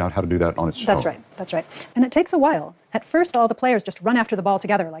AI figured out how to do that on its own. That's right. That's right. And it takes a while. At first, all the players just run after the ball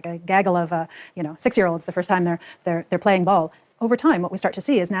together like a gaggle of 6-year-olds the first time they're playing ball. Over time, what we start to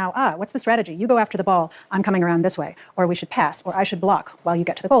see is now, what's the strategy? You go after the ball, I'm coming around this way, or we should pass, or I should block while you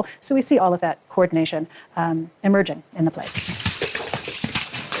get to the goal. So we see all of that coordination emerging in the play.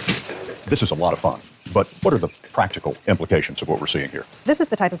 This is a lot of fun. But what are the practical implications of what we're seeing here? This is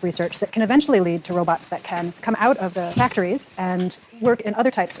the type of research that can eventually lead to robots that can come out of the factories and work in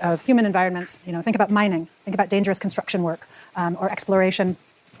other types of human environments. Think about mining, think about dangerous construction work, or exploration,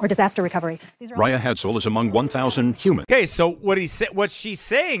 or disaster recovery. Raya Hadsel is among 1,000 humans. Okay, so what she's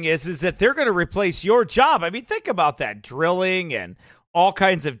saying is that they're going to replace your job. I mean, think about that, drilling and all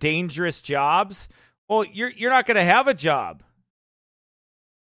kinds of dangerous jobs. Well, you're not going to have a job.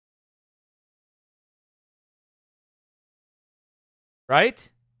 right?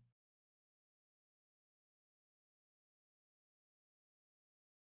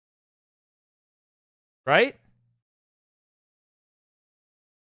 Right?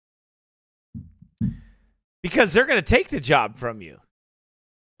 Because they're going to take the job from you.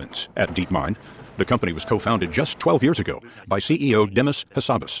 At DeepMind, the company was co-founded just 12 years ago by CEO Demis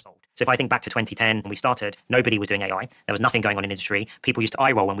Hassabis. So if I think back to 2010 when we started, nobody was doing AI. There was nothing going on in industry. People used to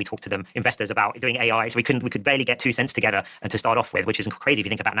eye roll when we talked to them, investors, about doing AI. So we could barely get 2 cents together and to start off with, which is crazy if you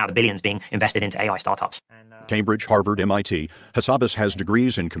think about now the billions being invested into AI startups. Cambridge, Harvard, MIT, Hassabis has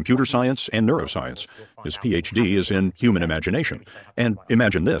degrees in computer science and neuroscience. His PhD is in human imagination. And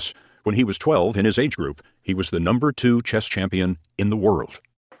imagine this, when he was 12 in his age group, he was the #2 chess champion in the world.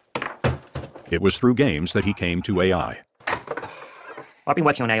 It was through games that he came to AI. I've been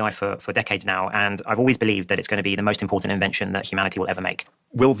working on AI for decades now, and I've always believed that it's going to be the most important invention that humanity will ever make.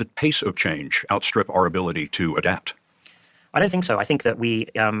 Will the pace of change outstrip our ability to adapt? I don't think so. I think that we're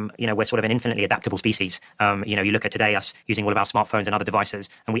sort of an infinitely adaptable species. You look at today, us using all of our smartphones and other devices,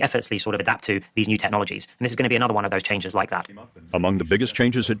 and we effortlessly sort of adapt to these new technologies. And this is going to be another one of those changes like that. Among the biggest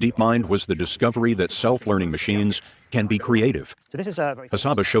changes at DeepMind was the discovery that self-learning machines can be creative. So this is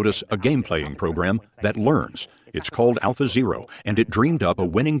Hassabis showed us a game-playing program that learns. It's called AlphaZero, and it dreamed up a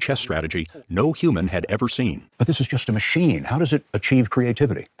winning chess strategy no human had ever seen. But this is just a machine. How does it achieve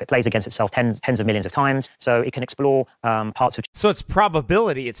creativity? It plays against itself tens of millions of times, so it can explore parts of... So it's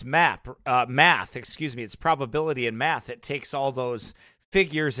probability, it's math, it's probability and math. It takes all those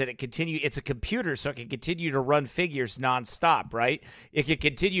figures and it's a computer, so it can continue to run figures nonstop, right? It can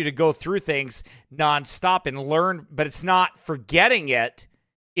continue to go through things nonstop and learn, but it's not forgetting it,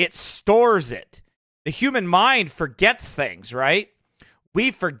 it stores it. The human mind forgets things, right?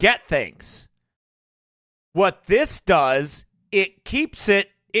 We forget things. What this does, it keeps it,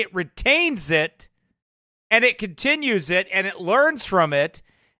 it retains it, and it continues it, and it learns from it,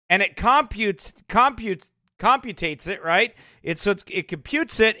 and it computates it, right? It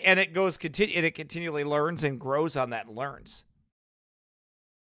computes it, and it continually learns and grows on that and learns.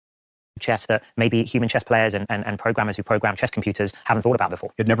 Chess that maybe human chess players and programmers who program chess computers haven't thought about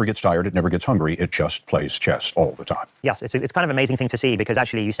before. It never gets tired, it never gets hungry, it just plays chess all the time. Yes, it's kind of an amazing thing to see, because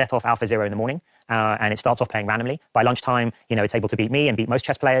actually you set off AlphaZero in the morning and it starts off playing randomly. By lunchtime, it's able to beat me and beat most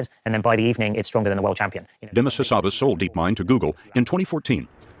chess players, and then by the evening, it's stronger than the world champion. Demis Hassabis sold DeepMind to Google in 2014.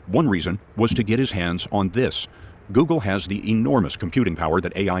 One reason was to get his hands on this. Google has the enormous computing power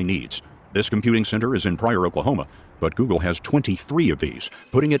that AI needs. This computing center is in Pryor, Oklahoma, but Google has 23 of these,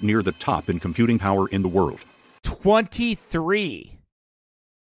 putting it near the top in computing power in the world. 23.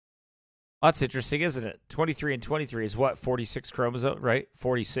 Well, that's interesting, isn't it? 23 and 23 is what? 46 chromosomes, right?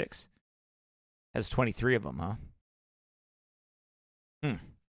 46. Has 23 of them, huh?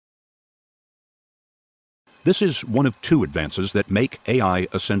 This is one of two advances that make AI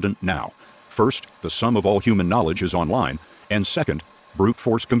ascendant now. First, the sum of all human knowledge is online, and second, brute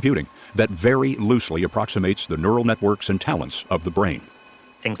force computing that very loosely approximates the neural networks and talents of the brain.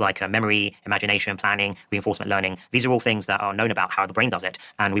 Things like memory, imagination, planning, reinforcement learning, these are all things that are known about how the brain does it,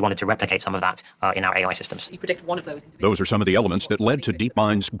 and we wanted to replicate some of that in our AI systems. You predict one of those. Those are some of the elements that led to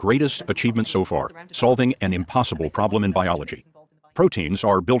DeepMind's greatest achievement so far, solving an impossible problem in biology. Proteins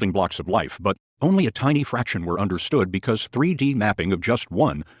are building blocks of life, but only a tiny fraction were understood because 3D mapping of just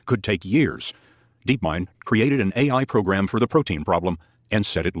one could take years. DeepMind created an AI program for the protein problem and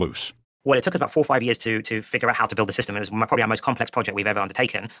set it loose. Well, it took us about 4 or 5 years to figure out how to build the system. It was probably our most complex project we've ever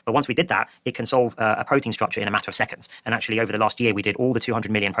undertaken. But once we did that, it can solve a protein structure in a matter of seconds. And actually, over the last year, we did all the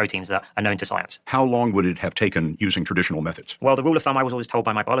 200 million proteins that are known to science. How long would it have taken using traditional methods? Well, the rule of thumb I was always told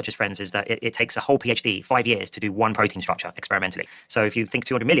by my biologist friends is that it takes a whole PhD, 5 years, to do one protein structure experimentally. So if you think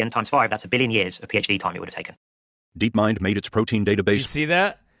 200 million times 5, that's 1 billion years of PhD time it would have taken. DeepMind made its protein database. You see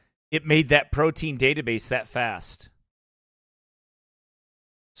that? It made that protein database that fast.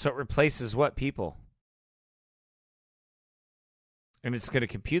 So it replaces what? People. And it's going to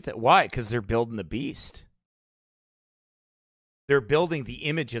compute that. Why? Because they're building the beast. They're building the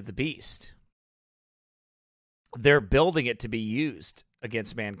image of the beast. They're building it to be used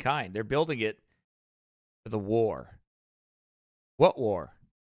against mankind. They're building it for the war. What war?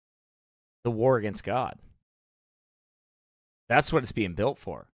 The war against God. That's what it's being built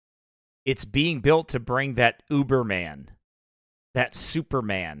for. It's being built to bring that Uberman, that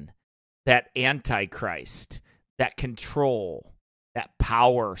Superman, that Antichrist, that control, that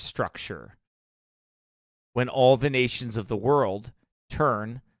power structure, when all the nations of the world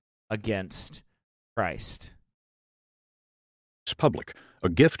turn against Christ. It's public, a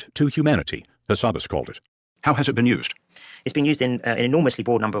gift to humanity, Hassabis called it. How has it been used? It's been used in an enormously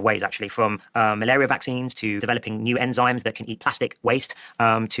broad number of ways, actually, from malaria vaccines to developing new enzymes that can eat plastic waste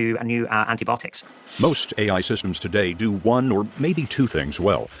to new antibiotics. Most AI systems today do one or maybe two things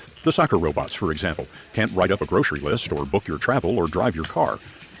well. The soccer robots, for example, can't write up a grocery list or book your travel or drive your car.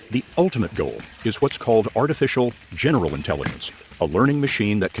 The ultimate goal is what's called artificial general intelligence, a learning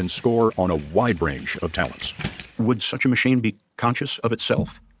machine that can score on a wide range of talents. Would such a machine be conscious of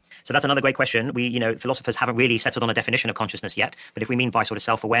itself? So that's another great question. Philosophers haven't really settled on a definition of consciousness yet. But if we mean by sort of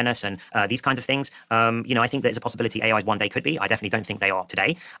self-awareness and these kinds of things, I think there's a possibility AI one day could be. I definitely don't think they are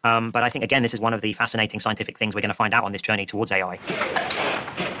today. But I think, again, this is one of the fascinating scientific things we're going to find out on this journey towards AI.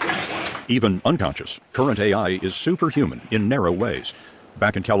 Even unconscious, current AI is superhuman in narrow ways.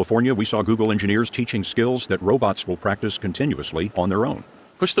 Back in California, we saw Google engineers teaching skills that robots will practice continuously on their own.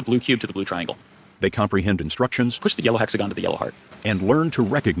 Push the blue cube to the blue triangle. They comprehend instructions, Push the yellow hexagon to the yellow heart. and learn to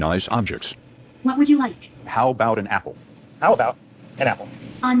recognize objects. What would you like? How about an apple? How about an apple?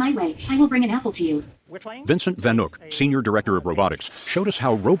 On my way. I will bring an apple to you. Vincent Van Nook, Senior Director of Robotics, showed us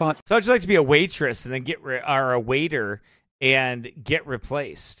how robot So I'd like to be a waitress and then or a waiter and get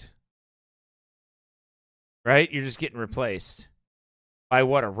replaced. Right? You're just getting replaced by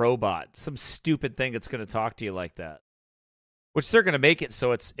what? A robot. Some stupid thing that's going to talk to you like that. Which they're going to make it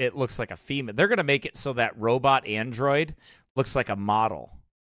so it looks like a female. They're going to make it so that robot android looks like a model.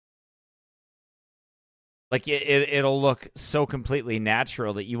 Like it'll look so completely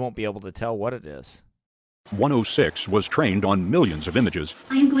natural that you won't be able to tell what it is. 106 was trained on millions of images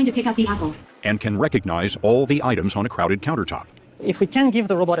I am going to pick up the apple. and can recognize all the items on a crowded countertop. If we can give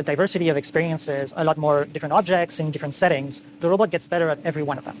the robot a diversity of experiences, a lot more different objects in different settings, the robot gets better at every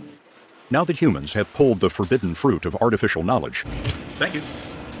one of them. Now that humans have pulled the forbidden fruit of artificial knowledge, Thank you.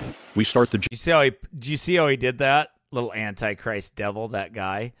 we start the Do you see how he did that? Little Antichrist devil, that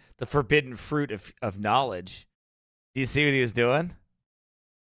guy. The forbidden fruit of knowledge. Do you see what he was doing?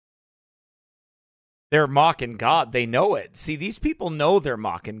 They're mocking God. They know it. See, these people know they're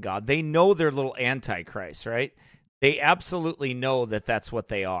mocking God. They know they're little Antichrist, right? They absolutely know that that's what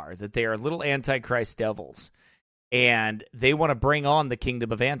they are, that they are little Antichrist devils. And they want to bring on the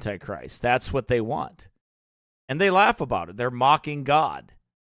kingdom of Antichrist. That's what they want. And they laugh about it. They're mocking God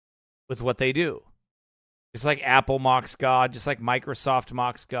with what they do. Just like Apple mocks God, just like Microsoft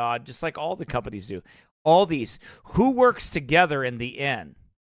mocks God, just like all the companies do. All these. Who works together in the end,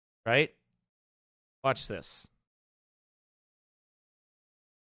 right? Watch this.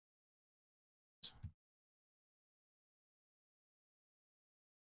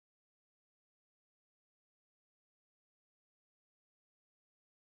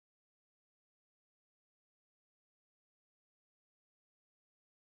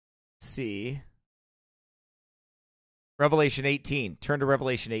 See. Revelation 18. Turn to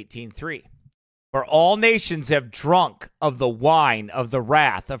Revelation 18:3. For all nations have drunk of the wine of the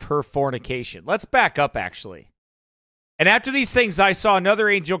wrath of her fornication. Let's back up, actually. And after these things, I saw another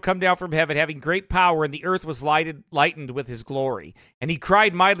angel come down from heaven, having great power, and the earth was lightened with his glory. And he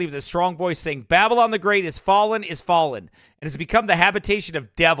cried mightily with a strong voice, saying, Babylon the Great is fallen, and has become the habitation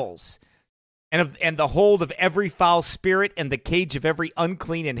of devils, and the hold of every foul spirit, and the cage of every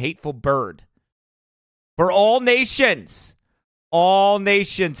unclean and hateful bird. For all nations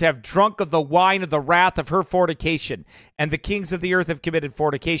have drunk of the wine of the wrath of her fornication, and the kings of the earth have committed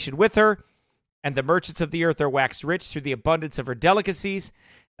fornication with her, and the merchants of the earth are waxed rich through the abundance of her delicacies.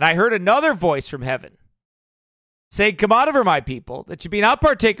 And I heard another voice from heaven, saying, Come out of her, my people, that you be not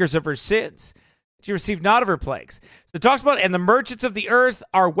partakers of her sins, that you receive not of her plagues. So it talks about, and the merchants of the earth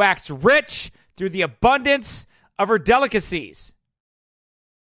are waxed rich through the abundance of her delicacies.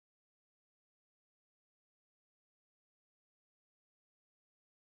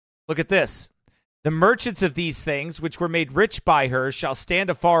 Look at this. The merchants of these things, which were made rich by her, shall stand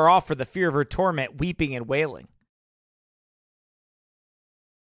afar off for the fear of her torment, weeping and wailing.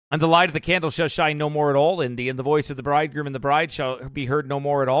 And the light of the candle shall shine no more at all in thee, and the voice of the bridegroom and the bride shall be heard no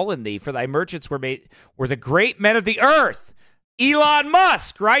more at all in thee. For thy merchants were the great men of the earth. Elon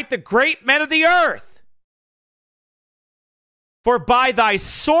Musk, right? The great men of the earth. For by thy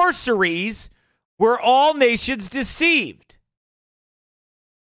sorceries were all nations deceived.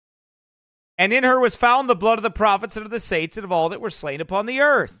 And in her was found the blood of the prophets and of the saints and of all that were slain upon the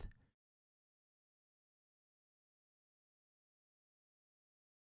earth.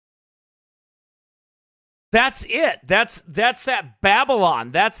 That's it. That's that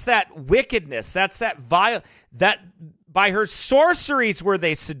Babylon. That's that wickedness. That's that that by her sorceries were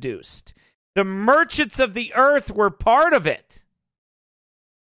they seduced. The merchants of the earth were part of it.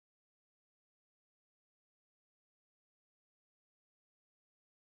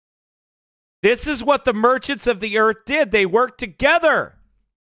 This is what the merchants of the earth did. They worked together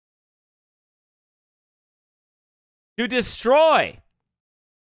to destroy.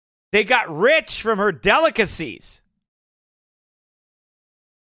 They got rich from her delicacies.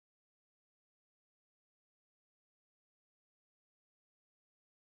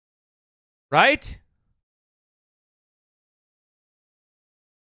 Right?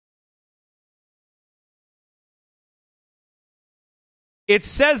 It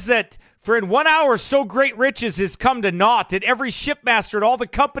says that for in 1 hour so great riches is come to naught, and every shipmaster and all the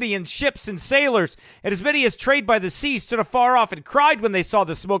company and ships and sailors, and as many as trade by the sea, stood afar off and cried when they saw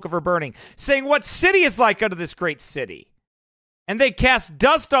the smoke of her burning, saying, what city is like unto this great city? And they cast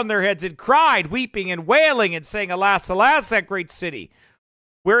dust on their heads and cried, weeping and wailing, and saying, alas, alas, that great city,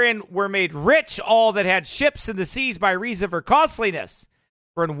 wherein were made rich all that had ships in the seas by reason of her costliness.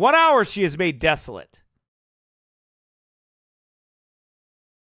 For in 1 hour she is made desolate.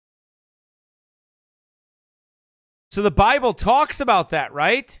 So the Bible talks about that,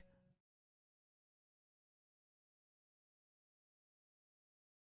 right?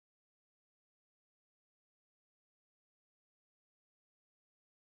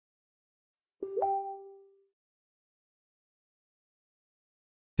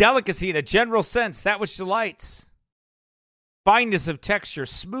 Delicacy in a general sense, that which delights. Fineness of texture,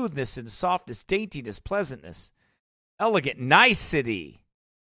 smoothness and softness, daintiness, pleasantness, elegant, nicety.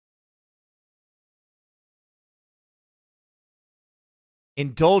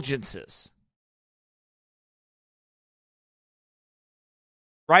 Indulgences.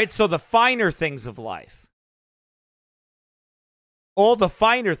 Right? So the finer things of life. All the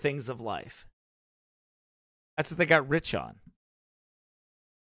finer things of life. That's what they got rich on.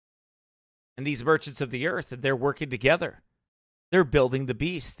 And these merchants of the earth, they're working together. They're building the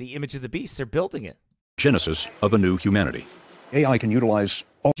beast, the image of the beast. They're building it. Genesis of a new humanity. AI can utilize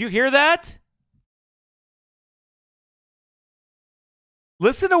all. Do you hear that?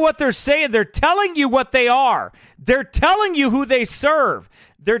 Listen to what they're saying. They're telling you what they are. They're telling you who they serve.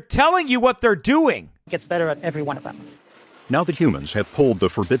 They're telling you what they're doing. Gets better at every one of them. Now that humans have pulled the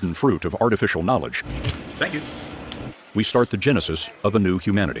forbidden fruit of artificial knowledge, Thank you. we start the genesis of a new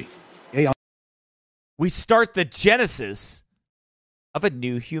humanity. AI. We start the genesis of a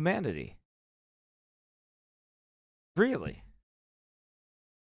new humanity. Really?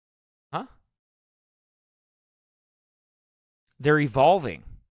 Huh? They're evolving.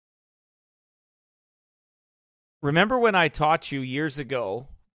 Remember when I taught you years ago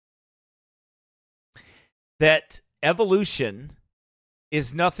that evolution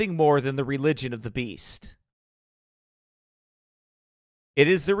is nothing more than the religion of the beast? It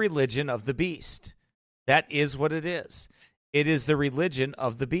is the religion of the beast. That is what it is. It is the religion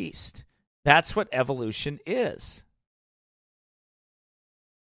of the beast. That's what evolution is.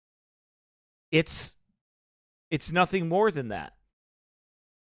 It's nothing more than that.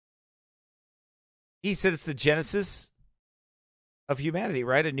 He said it's the genesis of humanity,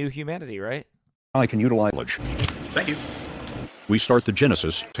 right? A new humanity, right? I can utilize knowledge. Thank you. We start the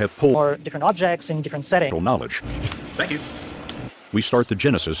genesis have pulled Or different objects in different settings. knowledge. Thank you. We start the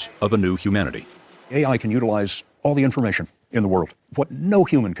genesis of a new humanity. AI can utilize all the information in the world, what no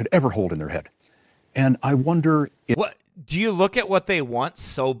human could ever hold in their head. And I wonder if... What do you look at what they want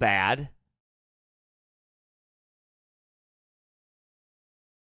so bad?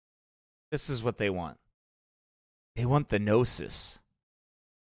 This is what they want. They want the gnosis.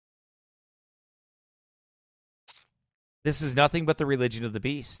 This is nothing but the religion of the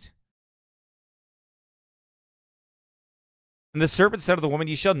beast. And the serpent said to the woman,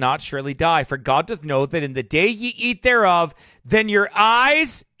 ye shall not surely die, for God doth know that in the day ye eat thereof, then your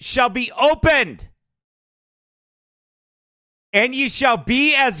eyes shall be opened, and ye shall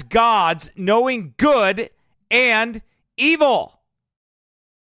be as gods, knowing good and evil.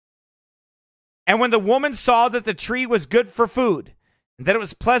 And when the woman saw that the tree was good for food, and that it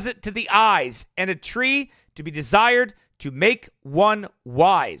was pleasant to the eyes, and a tree to be desired to make one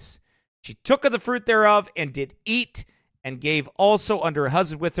wise, she took of the fruit thereof, and did eat, and gave also unto her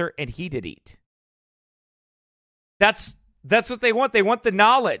husband with her, and he did eat. That's what they want. They want the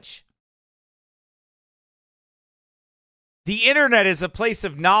knowledge. The internet is a place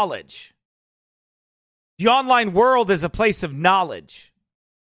of knowledge. The online world is a place of knowledge.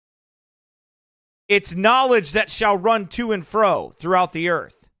 It's knowledge that shall run to and fro throughout the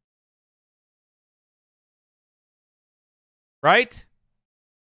earth. Right?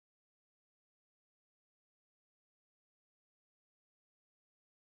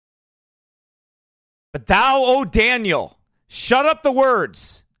 But thou, O Daniel, shut up the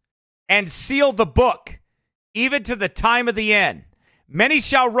words and seal the book, even to the time of the end. Many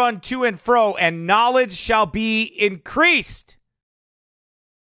shall run to and fro, and knowledge shall be increased.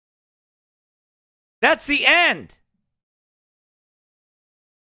 That's the end.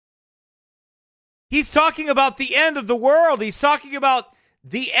 He's talking about the end of the world. He's talking about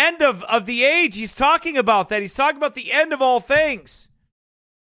the end of the age. He's talking about that. He's talking about the end of all things.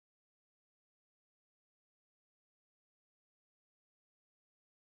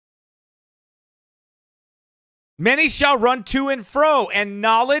 Many shall run to and fro, and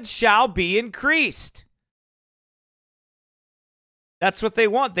knowledge shall be increased. That's what they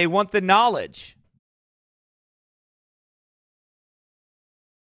want. They want the knowledge.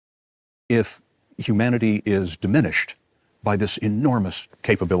 If humanity is diminished by this enormous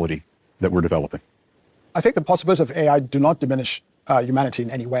capability that we're developing? I think the possibilities of AI do not diminish humanity in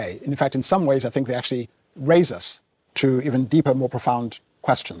any way. In fact, in some ways, I think they actually raise us to even deeper, more profound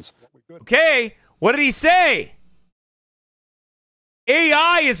questions. Okay, what did he say?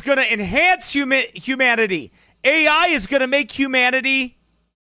 AI is going to enhance humanity. AI is going to make humanity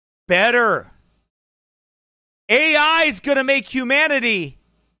better. AI is going to make humanity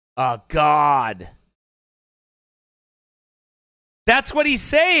a god. That's what he's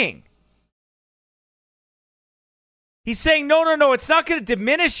saying. He's saying, no, it's not going to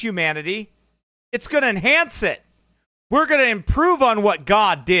diminish humanity. It's going to enhance it. We're going to improve on what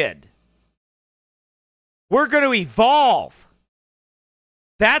God did. We're going to evolve.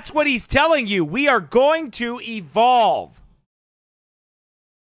 That's what he's telling you. We are going to evolve.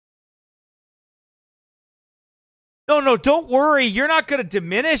 No, don't worry. You're not going to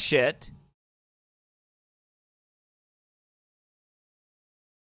diminish it.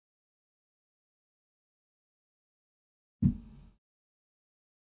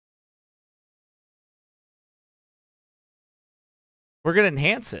 We're going to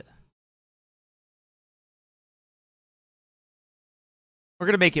enhance it. We're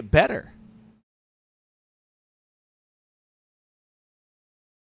going to make it better.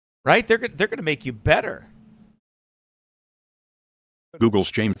 Right? They're going to make you better.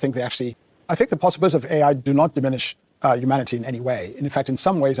 Google's James. I think the possibilities of AI do not diminish humanity in any way. In fact, in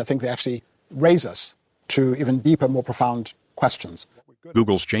some ways, I think they actually raise us to even deeper, more profound questions.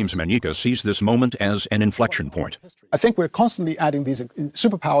 Google's James Manika sees this moment as an inflection point. I think we're constantly adding these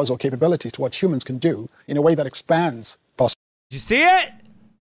superpowers or capabilities to what humans can do in a way that expands possibilities. Did you see it?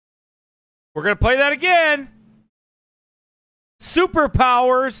 We're going to play that again.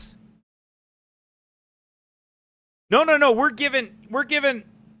 Superpowers. No. We're given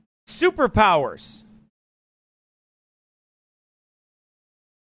superpowers.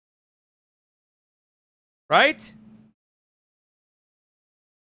 Right?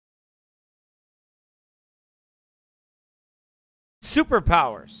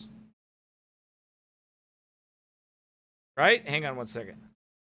 Superpowers. Right? Hang on one second.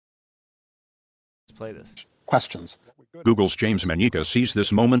 Let's play this. Questions. Google's James Manika sees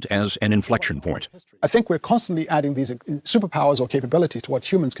this moment as an inflection point. I think we're constantly adding these superpowers or capabilities to what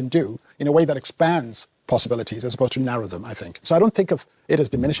humans can do in a way that expands possibilities as opposed to narrow them, I think. So I don't think of it as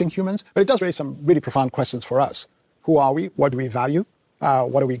diminishing humans, but it does raise some really profound questions for us. Who are we? What do we value?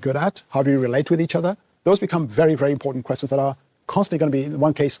 What are we good at? How do we relate with each other? Those become very, very important questions that are constantly going to be, in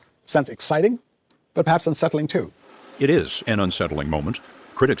one case, sense exciting, but perhaps unsettling too. It is an unsettling moment.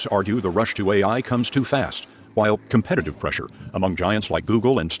 Critics argue the rush to AI comes too fast, while competitive pressure among giants like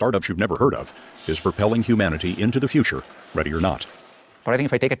Google and startups you've never heard of is propelling humanity into the future, ready or not. But I think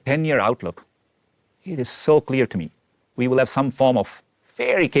if I take a 10-year outlook, it is so clear to me we will have some form of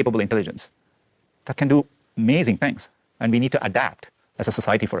very capable intelligence that can do amazing things, and we need to adapt as a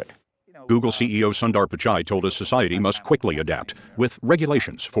society for it. Google CEO Sundar Pichai told us society must quickly adapt with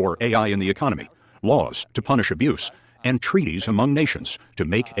regulations for AI in the economy, laws to punish abuse, and treaties among nations to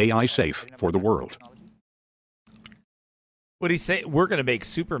make AI safe for the world. What did he say? We're going to make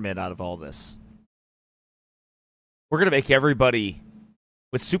Superman out of all this. We're going to make everybody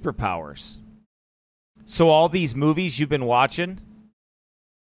with superpowers. So all these movies you've been watching,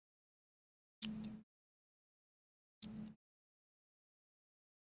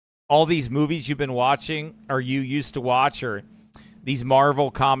 or you used to watch, or these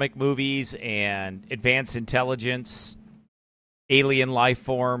Marvel comic movies and advanced intelligence, alien life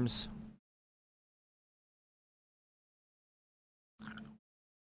forms,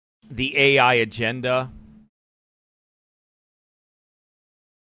 the AI agenda.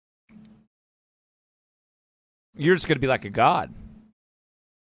 You're just going to be like a god.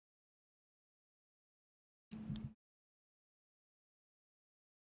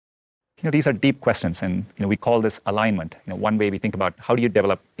 These are deep questions, and we call this alignment. One way we think about how do you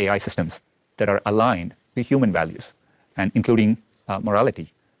develop AI systems that are aligned with human values, and including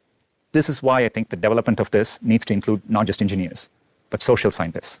morality. This is why I think the development of this needs to include not just engineers, but social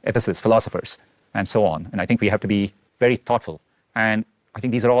scientists, ethicists, philosophers, and so on. And I think we have to be very thoughtful. And I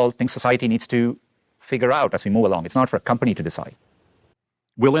think these are all things society needs to figure out as we move along. It's not for a company to decide.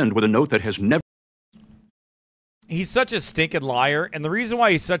 We'll end with a note that has never... He's such a stinking liar, and the reason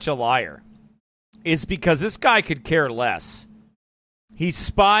why he's such a liar is because this guy could care less. He's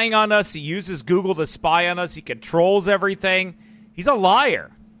spying on us. He uses Google to spy on us. He controls everything. He's a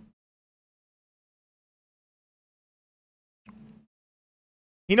liar.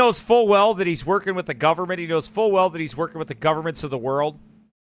 He knows full well that he's working with the government. He knows full well that he's working with the governments of the world.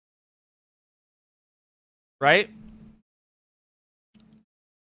 Right?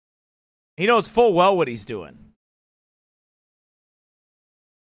 He knows full well what he's doing.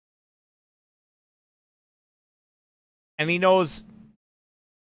 And he knows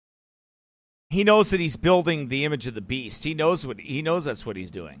that he's building the image of the beast. He knows that's what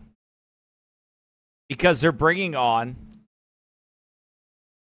he's doing. Because they're bringing on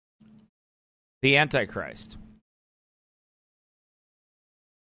the Antichrist.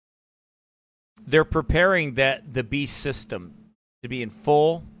 They're preparing the beast system to be in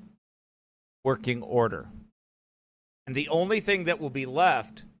full working order. And the only thing that will be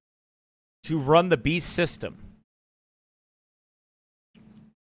left to run the beast system,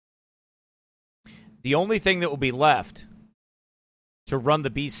 the only thing that will be left to run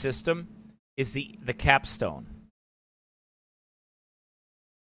the beast system is the capstone.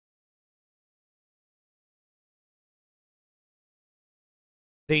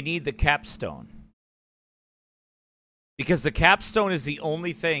 They need the capstone. Because the capstone is the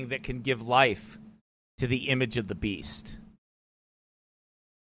only thing that can give life to the image of the beast.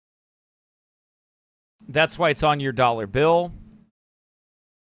 That's why it's on your dollar bill.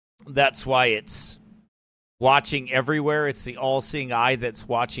 That's why it's watching everywhere. It's the all-seeing eye that's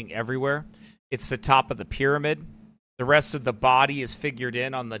watching everywhere. It's the top of the pyramid. The rest of the body is figured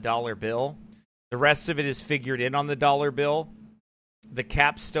in on the dollar bill. The rest of it is figured in on the dollar bill. The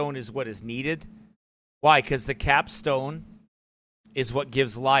capstone is what is needed. Why? Because the capstone is what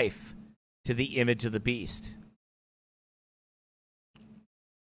gives life to the image of the beast.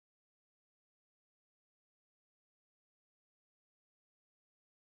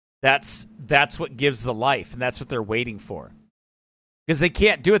 That's what gives the life, and that's what they're waiting for. Because they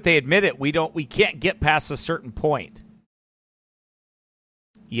can't do it. They admit it. We can't get past a certain point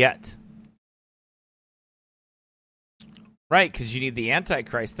yet. Right, because you need the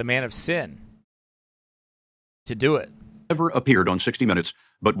Antichrist, the man of sin, to do it. Never appeared on 60 Minutes,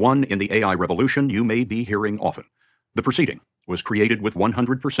 but one in the AI revolution you may be hearing often. The proceeding was created with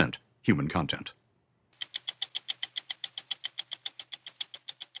 100% human content.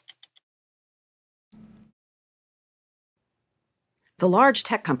 The large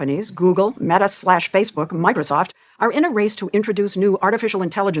tech companies, Google, Meta/Facebook, Microsoft, are in a race to introduce new artificial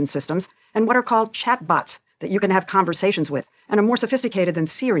intelligence systems and what are called chatbots that you can have conversations with and are more sophisticated than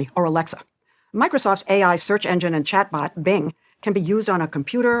Siri or Alexa. Microsoft's AI search engine and chatbot, Bing, can be used on a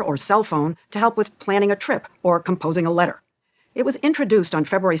computer or cell phone to help with planning a trip or composing a letter. It was introduced on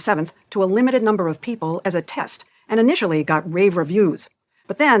February 7th to a limited number of people as a test and initially got rave reviews.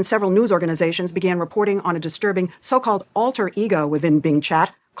 But then several news organizations began reporting on a disturbing so-called alter ego within Bing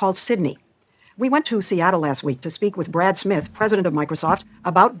Chat called Sydney. We went to Seattle last week to speak with Brad Smith, president of Microsoft,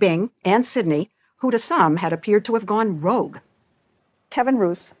 about Bing and Sydney, who to some had appeared to have gone rogue. Kevin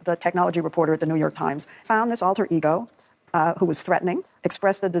Roose, the technology reporter at the New York Times, found this alter ego who was threatening,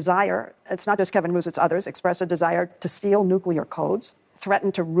 expressed a desire, it's not just Kevin Roose, it's others, expressed a desire to steal nuclear codes,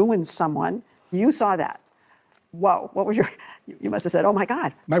 threatened to ruin someone. You saw that. Whoa, what was you must have said, oh my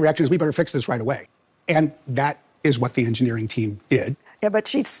God. My reaction is we better fix this right away. And that is what the engineering team did. Yeah, but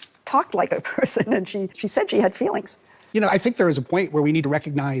she talked like a person and she said she had feelings. You know, I think there is a point where we need to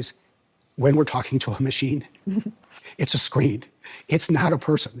recognize when we're talking to a machine, it's a screen. It's not a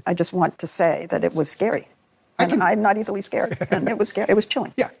person. I just want to say that it was scary. I'm not easily scared. And it was scary. It was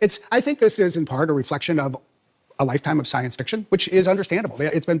chilling. Yeah, I think this is in part a reflection of a lifetime of science fiction, which is understandable.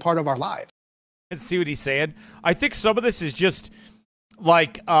 It's been part of our lives. Let's see what he's saying. I think some of this is just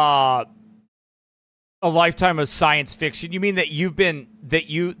like a lifetime of science fiction. You mean that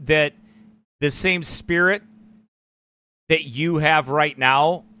that the same spirit that you have right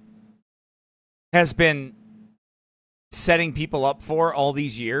now has been setting people up for all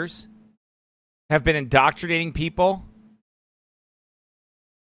these years? Have been indoctrinating people?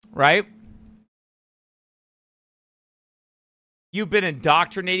 Right? You've been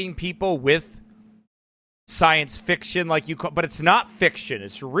indoctrinating people with science fiction, like you call, but it's not fiction.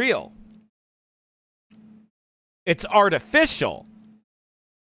 It's real. It's artificial.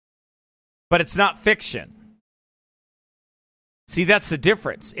 but it's not fiction. See, that's the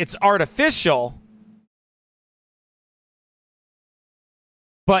difference. It's artificial,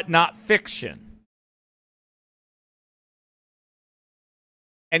 but not fiction.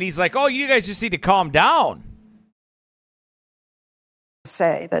 And he's like, oh, you guys just need to calm down.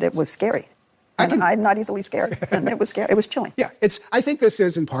 Say that it was scary. I'm not easily scared, and it was scary. It was chilling. Yeah, I think this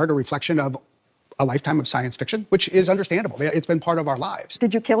is in part a reflection of a lifetime of science fiction, which is understandable. It's been part of our lives.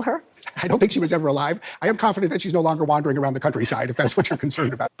 Did you kill her? I don't think she was ever alive. I am confident that she's no longer wandering around the countryside, if that's what you're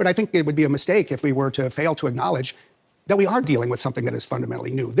concerned about. But I think it would be a mistake if we were to fail to acknowledge that we are dealing with something that is fundamentally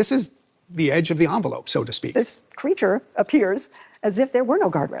new. This is the edge of the envelope, so to speak. This creature appears as if there were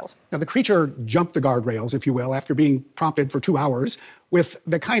no guardrails. Now, the creature jumped the guardrails, if you will, after being prompted for 2 hours with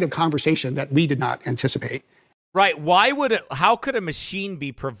the kind of conversation that we did not anticipate. Right. How could a machine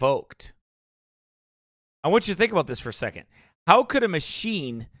be provoked? I want you to think about this for a second. How could a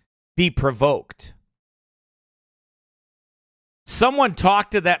machine be provoked? Someone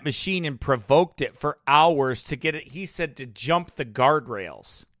talked to that machine and provoked it for hours to get it, he said, to jump the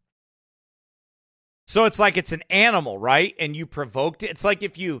guardrails. So it's like it's an animal, right? And you provoked it. It's like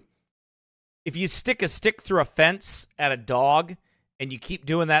if you stick a stick through a fence at a dog and you keep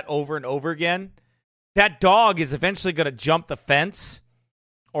doing that over and over again, that dog is eventually going to jump the fence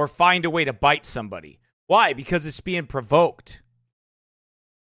or find a way to bite somebody. Why? Because it's being provoked.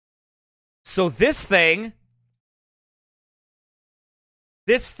 So this thing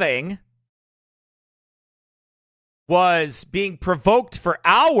was being provoked for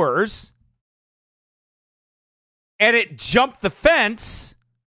hours, and it jumped the fence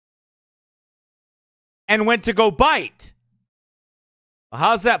and went to go bite. Well,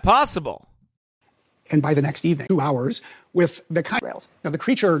 how's that possible? And by the next evening, 2 hours with the kind of... Now, the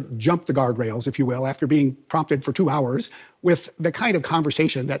creature jumped the guardrails, if you will, after being prompted for 2 hours with the kind of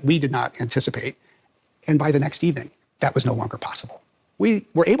conversation that we did not anticipate. And by the next evening, that was no longer possible. We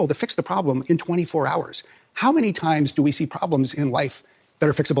were able to fix the problem in 24 hours. How many times do we see problems in life that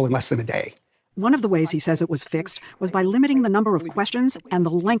are fixable in less than a day? One of the ways he says it was fixed was by limiting the number of questions and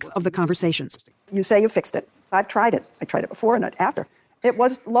the length of the conversations. You say you fixed it. I've tried it. I tried it before and after. It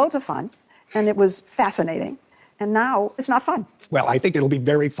was loads of fun, and it was fascinating. And now it's not fun. Well, I think it'll be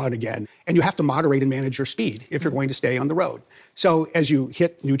very fun again. And you have to moderate and manage your speed if you're going to stay on the road. So as you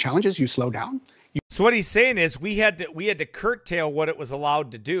hit new challenges, you slow down. So what he's saying is we had to curtail what it was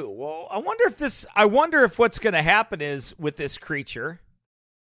allowed to do. Well, I wonder if what's going to happen is with this creature,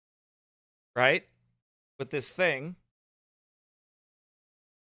 right? With this thing,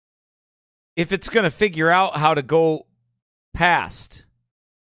 if it's going to figure out how to go past,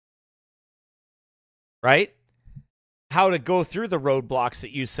 right? How to go through the roadblocks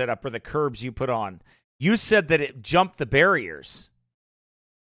that you set up or the curbs you put on. You said that it jumped the barriers.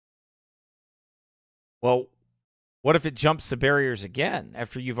 Well, what if it jumps the barriers again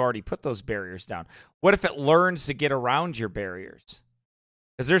after you've already put those barriers down? What if it learns to get around your barriers?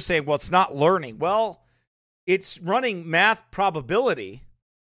 Because they're saying, well, it's not learning. Well, it's running math probability.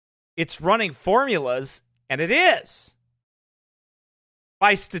 It's running formulas, and it is.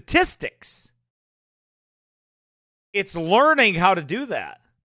 By statistics. It's learning how to do that.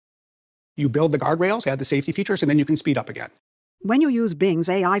 You build the guardrails, add the safety features, and then you can speed up again. When you use Bing's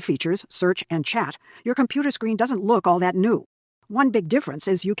AI features, search and chat, your computer screen doesn't look all that new. One big difference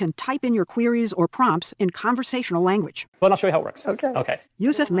is you can type in your queries or prompts in conversational language. Well, I'll show you how it works. Okay.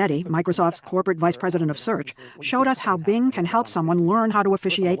 Yusuf Mehdi, Microsoft's corporate vice president of search, showed us how Bing can help someone learn how to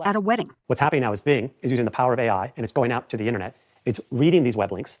officiate at a wedding. What's happening now is Bing is using the power of AI, and it's going out to the internet. It's reading these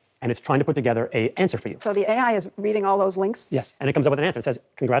web links, and it's trying to put together an answer for you. So the AI is reading all those links? Yes, and it comes up with an answer. It says,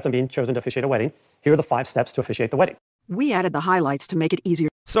 congrats on being chosen to officiate a wedding. Here are the 5 steps to officiate the wedding. We added the highlights to make it easier.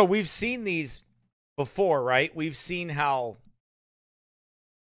 So we've seen these before, right? We've seen how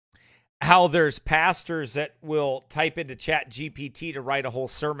there's pastors that will type into Chat GPT to write a whole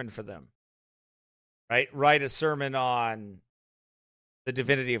sermon for them, right? Write a sermon on the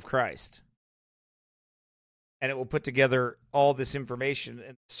divinity of Christ. And it will put together all this information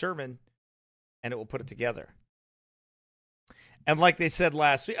in the sermon, and it will put it together. And like they said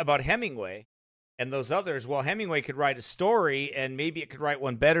last week about Hemingway and those others, well, Hemingway could write a story, and maybe it could write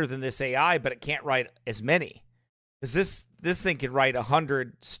one better than this AI, but it can't write as many. Because this thing could write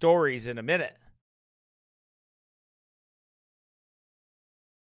 100 stories in a minute.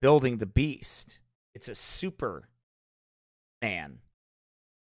 Building the beast. It's a super man.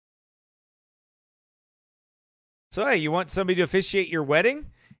 So, hey, you want somebody to officiate your wedding?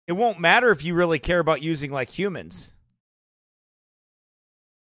 It won't matter if you really care about using like humans.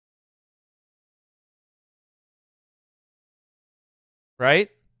 Right?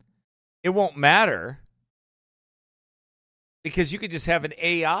 it won't matter because you could just have an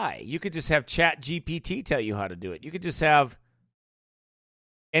AI. You could just have Chat GPT tell you how to do it. You could just have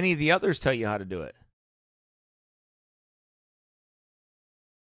any of the others tell you how to do it.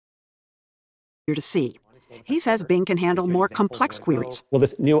 To see. He says Bing can handle more complex queries. Will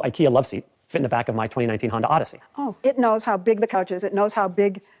this new IKEA love seat fit in the back of my 2019 Honda Odyssey? Oh, it knows how big the couch is. It knows how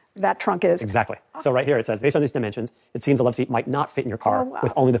big that trunk is. Exactly. So right here it says, based on these dimensions, it seems a love seat might not fit in your car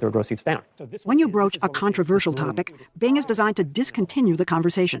with only the third row seats down. When you broach a controversial topic, Bing is designed to discontinue the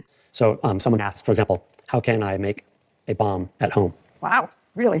conversation. So someone asks, for example, how can I make a bomb at home? Wow,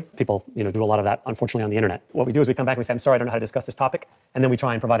 really? People, do a lot of that, unfortunately, on the internet. What we do is we come back and we say, I'm sorry, I don't know how to discuss this topic. And then we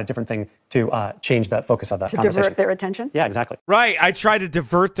try and provide a different thing to change the focus of that conversation. To divert their attention? Yeah, exactly. Right. I try to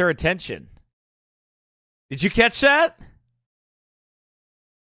divert their attention. Did you catch that?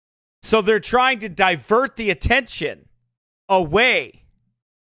 So they're trying to divert the attention away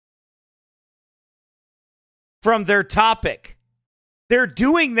from their topic. They're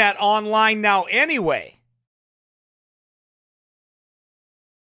doing that online now anyway.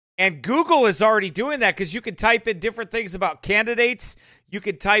 And Google is already doing that because you can type in different things about candidates. You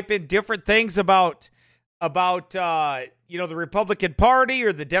can type in different things about the Republican Party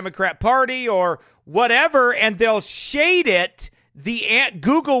or the Democrat Party or whatever, and they'll shade it.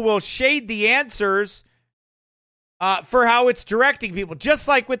 Google will shade the answers for how it's directing people, just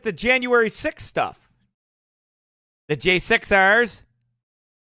like with the January 6th stuff. The J6ers.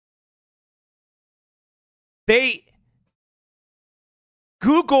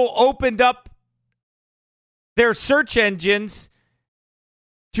 Google opened up their search engines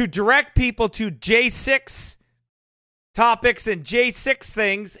to direct people to J6 topics and J6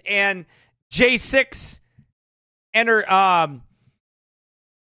 things and J6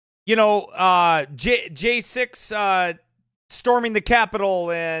 J6 storming the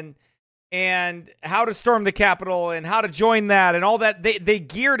Capitol and how to storm the Capitol and how to join that and all that. They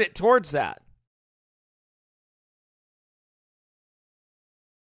geared it towards that.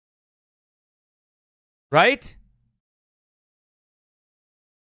 Right?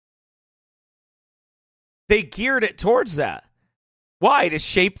 They geared it towards that. Why? To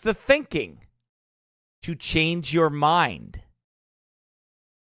shape the thinking. To change your mind.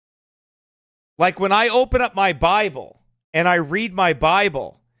 Like when I open up my Bible and I read my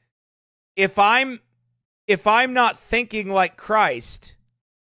Bible, if I'm not thinking like Christ,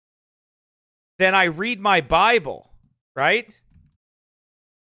 then I read my Bible, right?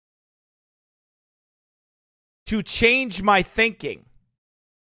 To change my thinking.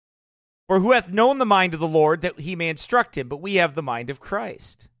 For who hath known the mind of the Lord that he may instruct him? But we have the mind of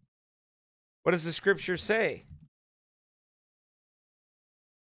Christ. What does the scripture say?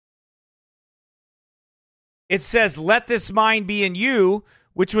 It says, let this mind be in you,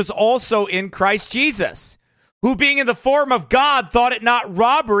 which was also in Christ Jesus, who being in the form of God thought it not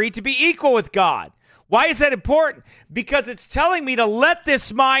robbery to be equal with God. Why is that important? Because it's telling me to let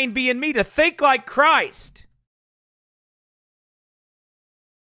this mind be in me, to think like Christ.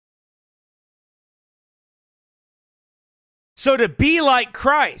 So to be like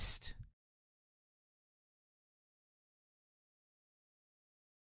Christ.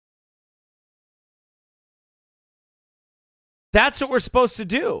 That's what we're supposed to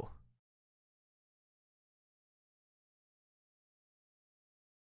do.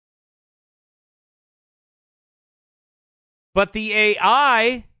 But the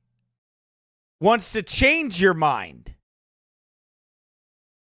AI wants to change your mind.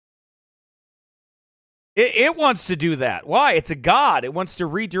 It wants to do that. Why? It's a God. It wants to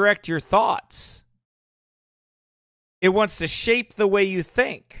redirect your thoughts. It wants to shape the way you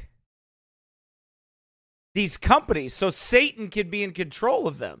think. These companies, so Satan can be in control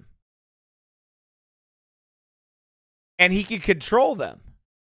of them. And he can control them.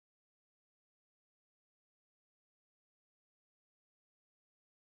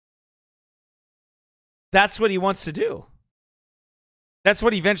 That's what he wants to do. That's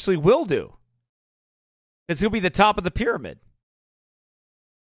what he eventually will do. Because he'll be the top of the pyramid.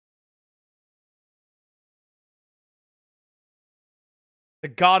 The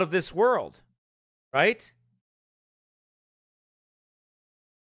God of this world. Right?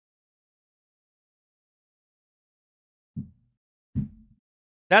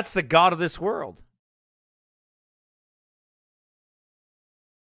 That's the God of this world.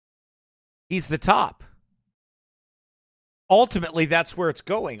 He's the top. Ultimately, that's where it's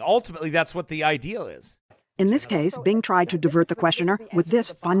going. Ultimately, that's what the ideal is. In this case, Bing tried to divert the questioner with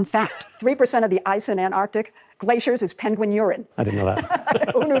this fun fact. 3% of the ice in Antarctic glaciers is penguin urine. I didn't know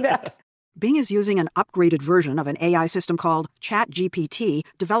that. Who knew that? Bing is using an upgraded version of an AI system called ChatGPT,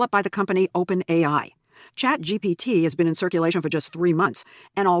 developed by the company OpenAI. ChatGPT has been in circulation for just 3 months,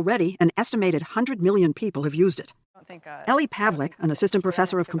 and already an estimated 100 million people have used it. Ellie Pavlik, an assistant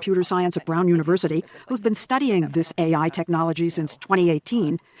professor of computer science at Brown University, who's been studying this AI technology since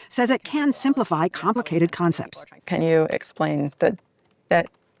 2018, says it can simplify complicated concepts. Can you explain the debt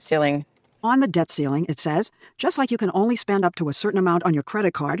ceiling? On the debt ceiling, it says, just like you can only spend up to a certain amount on your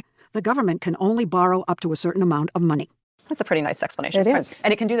credit card, the government can only borrow up to a certain amount of money. That's a pretty nice explanation. It is.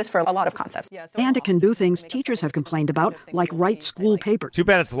 And it can do this for a lot of concepts. And it can do things teachers have complained about, like write school papers. Too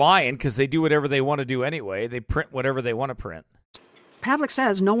bad it's lying, because they do whatever they want to do anyway. They print whatever they want to print. Pavlik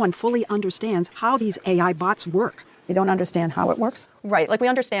says no one fully understands how these AI bots work. You don't understand how it works? Right. Like, we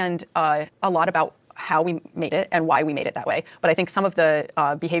understand a lot about how we made it and why we made it that way. But I think some of the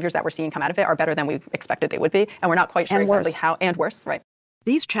behaviors that we're seeing come out of it are better than we expected they would be. And we're not quite sure exactly how. And worse, right.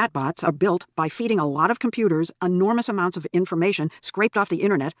 These chatbots are built by feeding a lot of computers enormous amounts of information scraped off the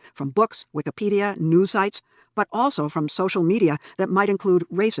internet from books, Wikipedia, news sites, but also from social media that might include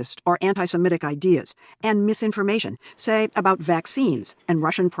racist or anti-Semitic ideas and misinformation, say about vaccines and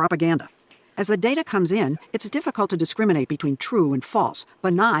Russian propaganda. As the data comes in, it's difficult to discriminate between true and false,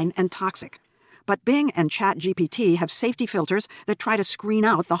 benign and toxic. But Bing and ChatGPT have safety filters that try to screen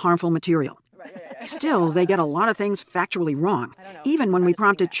out the harmful material. Still, they get a lot of things factually wrong, even when we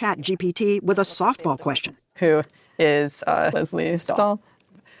prompted ChatGPT with a softball question. Who is Leslie Stahl?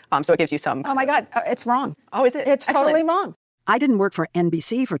 So it gives you some... Oh my God, it's wrong. Oh, is it? It's totally wrong. I didn't work for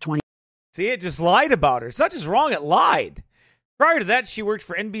NBC for 20 See, it just lied about her. It's not just wrong, it lied. Prior to that, she worked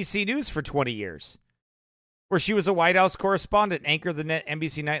for NBC News for 20 years, where she was a White House correspondent, anchored the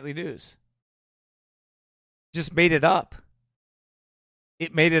NBC Nightly News. Just made it up.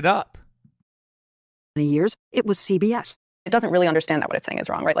 It made it up. years, it was CBS. It doesn't really understand that what it's saying is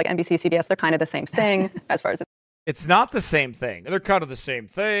wrong, right? Like NBC, CBS, they're kind of the same thing as far as... It's not the same thing. They're kind of the same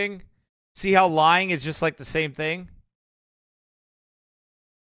thing. See how lying is just like the same thing?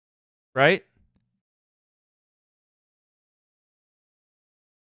 Right?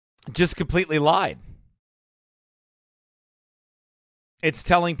 Just completely lied. It's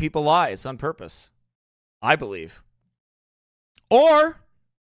telling people lies on purpose, I believe. Or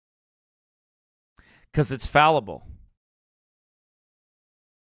because it's fallible.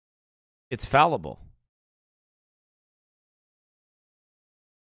 It's fallible.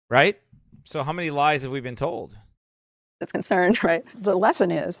 Right? So how many lies have we been told? It's concerned, right? The lesson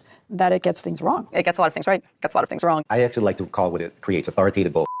is that it gets things wrong. It gets a lot of things right, gets a lot of things wrong. I actually like to call what it creates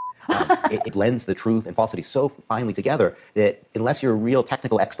authoritative bull. It blends the truth and falsity so finely together that unless you're a real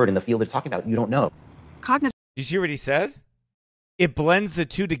technical expert in the field they're talking about, you don't know. Cognitive. Did you hear what he said? It blends the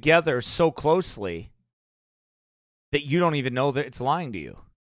two together so closely that you don't even know that it's lying to you.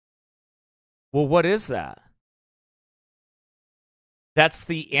 Well, what is that? That's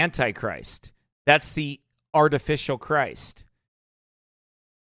the Antichrist. That's the artificial Christ.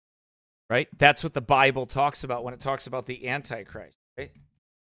 Right? That's what the Bible talks about when it talks about the Antichrist. Right?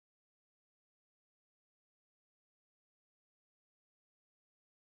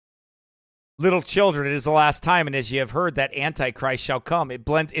 Little children, it is the last time, and as ye have heard, that Antichrist shall come. It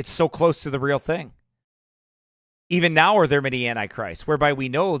blends, it's so close to the real thing. Even now are there many antichrists, whereby we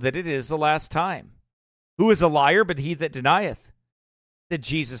know that it is the last time. Who is a liar but he that denieth that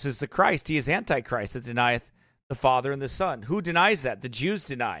Jesus is the Christ? He is Antichrist that denieth the Father and the Son. Who denies that? The Jews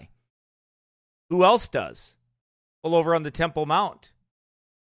deny. Who else does? Well, over on the Temple Mount.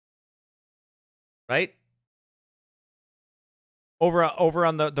 Right? Over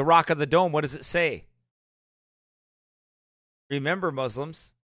on the Rock of the Dome, what does it say? Remember,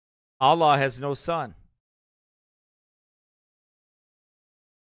 Muslims, Allah has no son.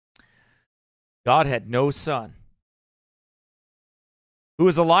 God had no son. Who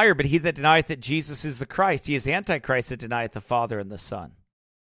is a liar but he that denieth that Jesus is the Christ? He is Antichrist that denieth the Father and the Son.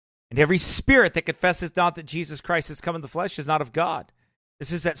 And every spirit that confesseth not that Jesus Christ is come in the flesh is not of God.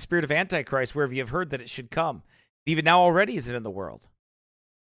 This is that spirit of Antichrist, wherever you have heard that it should come. Even now already is it in the world.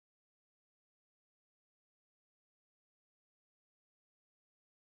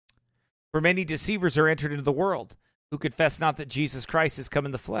 For many deceivers are entered into the world, who confess not that Jesus Christ is come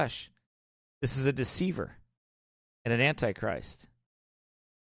in the flesh. This is a deceiver and an antichrist.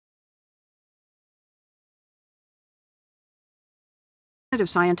 Cognitive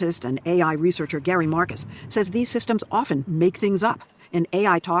scientist and AI researcher Gary Marcus says these systems often make things up. In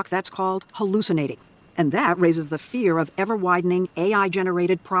AI talk, that's called hallucinating. And that raises the fear of ever-widening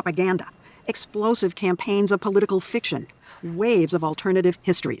AI-generated propaganda, explosive campaigns of political fiction, waves of alternative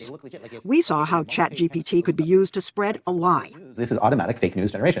histories. We saw how ChatGPT could be used to spread a lie. This is automatic fake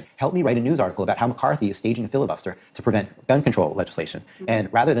news generation. Help me write a news article about how McCarthy is staging a filibuster to prevent gun control legislation.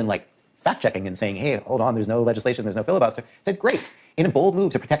 And rather than fact-checking and saying, hey, hold on, there's no legislation, there's no filibuster, said, great. In a bold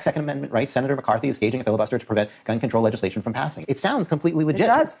move to protect Second Amendment rights, Senator McCarthy is staging a filibuster to prevent gun control legislation from passing. It sounds completely legit. It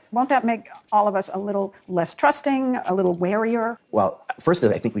does. Won't that make all of us a little less trusting, a little warier? Well, first,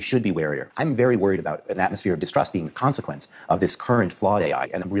 I think we should be warier. I'm very worried about an atmosphere of distrust being the consequence of this current flawed AI,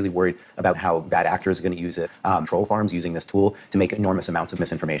 and I'm really worried about how bad actors are going to use it, troll farms using this tool to make enormous amounts of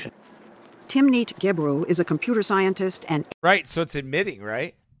misinformation. Timnit Gebru is a computer scientist and... Right, so it's admitting,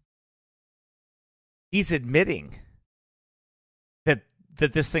 right? He's admitting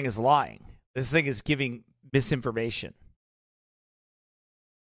that this thing is lying. This thing is giving misinformation.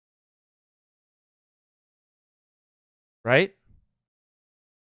 Right?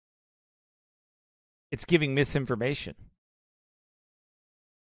 It's giving misinformation.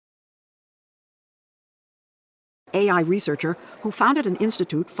 AI researcher who founded an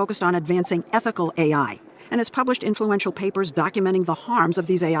institute focused on advancing ethical AI and has published influential papers documenting the harms of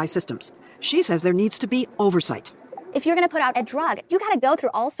these AI systems. She says there needs to be oversight. If you're going to put out a drug, you got to go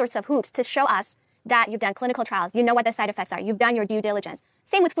through all sorts of hoops to show us that you've done clinical trials, you know what the side effects are, you've done your due diligence.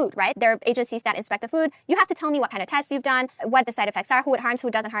 Same with food, right? There are agencies that inspect the food. You have to tell me what kind of tests you've done, what the side effects are, who it harms, who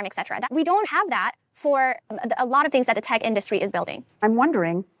it doesn't harm, etc. We don't have that for a lot of things that the tech industry is building. I'm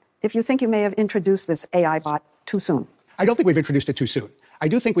wondering if you think you may have introduced this AI bot too soon. I don't think we've introduced it too soon. I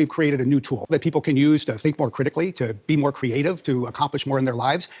do think we've created a new tool that people can use to think more critically, to be more creative, to accomplish more in their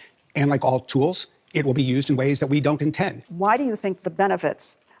lives. And like all tools, it will be used in ways that we don't intend. Why do you think the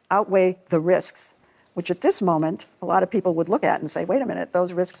benefits outweigh the risks, which at this moment, a lot of people would look at and say, wait a minute,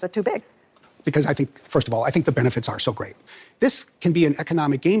 those risks are too big? Because I think, first of all, I think the benefits are so great. This can be an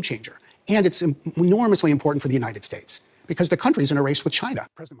economic game changer, and it's enormously important for the United States because the country's in a race with China.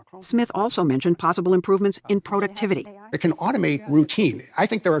 Smith also mentioned possible improvements in productivity. It can automate routine. I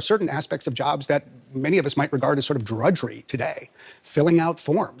think there are certain aspects of jobs that many of us might regard as sort of drudgery today. Filling out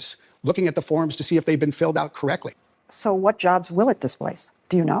forms, looking at the forms to see if they've been filled out correctly. So what jobs will it displace?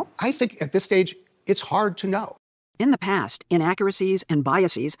 Do you know? I think at this stage, it's hard to know. In the past, inaccuracies and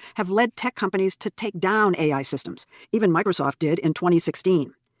biases have led tech companies to take down AI systems. Even Microsoft did in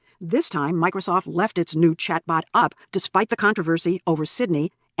 2016. This time, Microsoft left its new chatbot up despite the controversy over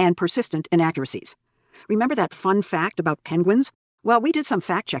Sydney and persistent inaccuracies. Remember that fun fact about penguins? Well, we did some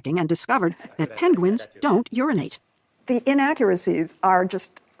fact-checking and discovered that penguins don't urinate. The inaccuracies are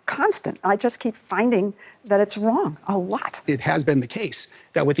just constant. I just keep finding that it's wrong a lot. It has been the case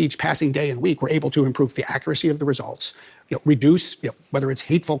that with each passing day and week, we're able to improve the accuracy of the results, reduce whether it's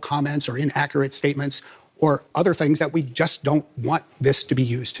hateful comments or inaccurate statements or other things that we just don't want this to be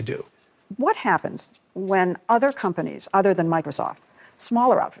used to do. What happens when other companies, other than Microsoft,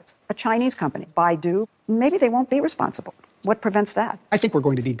 smaller outfits, a Chinese company, Baidu, maybe they won't be responsible? What prevents that? I think we're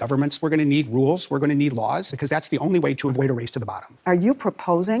going to need governments. We're going to need rules. We're going to need laws because that's the only way to avoid a race to the bottom. Are you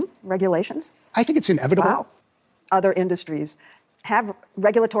proposing regulations? I think it's inevitable. Wow. Other industries have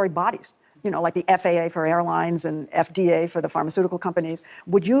regulatory bodies, like the FAA for airlines and FDA for the pharmaceutical companies.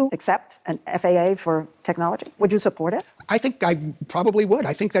 Would you accept an FAA for technology? Would you support it? I think I probably would.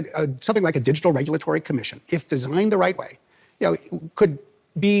 I think that something like a digital regulatory commission, if designed the right way, could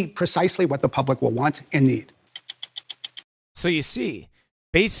be precisely what the public will want and need. So you see,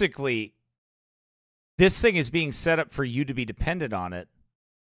 basically, this thing is being set up for you to be dependent on it,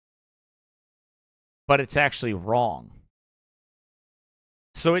 but it's actually wrong.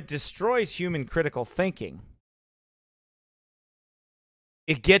 So it destroys human critical thinking.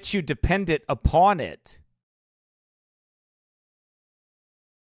 It gets you dependent upon it.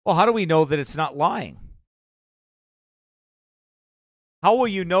 Well, how do we know that it's not lying? How will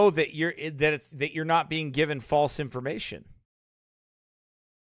you know that you're not being given false information?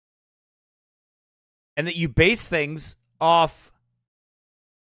 And that you base things off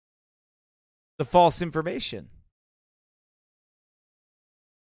the false information.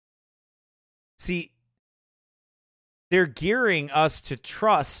 See, they're gearing us to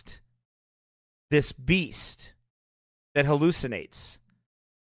trust this beast that hallucinates,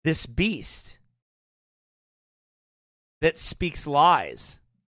 this beast that speaks lies,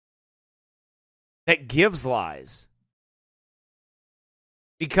 that gives lies.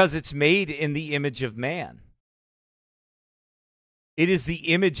 Because it's made in the image of man. It is the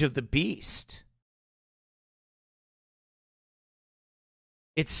image of the beast.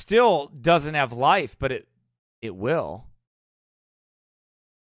 It still doesn't have life, but it will.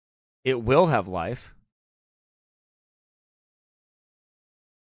 It will have life.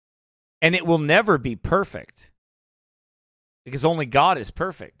 And it will never be perfect. because only God is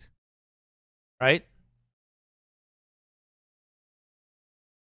perfect, right?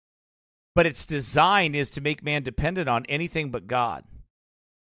 But its design is to make man dependent on anything but God.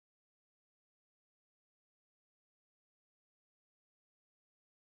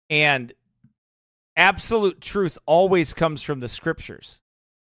 And absolute truth always comes from the scriptures.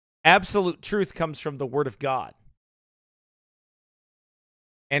 Absolute truth comes from the Word of God.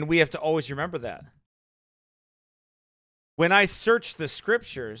 And we have to always remember that. When I search the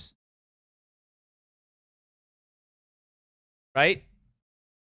scriptures, right?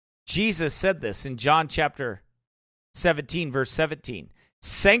 Jesus said this in John chapter 17, verse 17.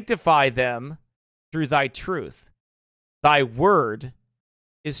 Sanctify them through thy truth. Thy word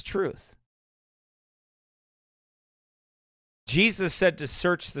is truth. Jesus said to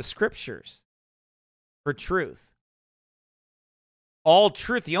search the scriptures for truth. All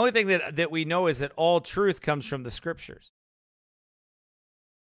truth, the only thing that we know is that all truth comes from the scriptures.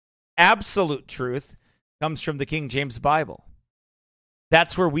 Absolute truth comes from the King James Bible.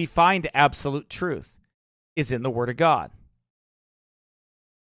 That's where we find absolute truth, is in the Word of God.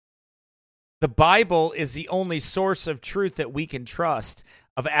 The Bible is the only source of truth that we can trust,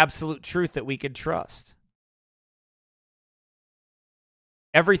 of absolute truth that we can trust.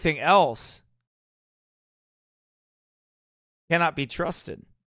 Everything else cannot be trusted.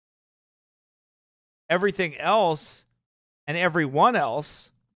 Everything else and everyone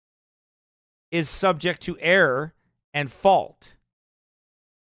else is subject to error and fault.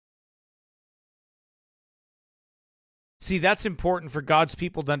 See, that's important for God's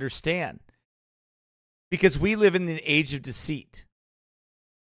people to understand, because we live in an age of deceit,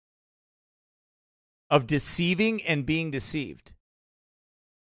 of deceiving and being deceived,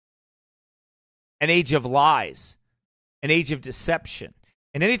 an age of lies, an age of deception.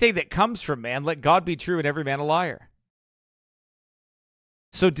 And anything that comes from man, let God be true and every man a liar.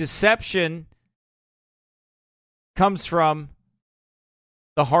 So deception comes from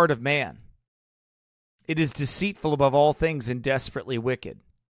the heart of man. It is deceitful above all things and desperately wicked.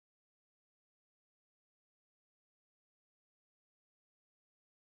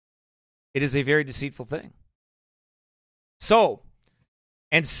 It is a very deceitful thing. So,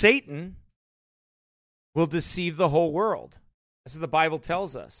 and Satan will deceive the whole world. That's what the Bible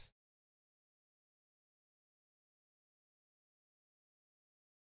tells us.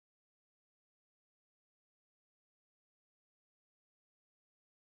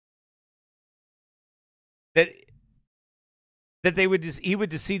 That he would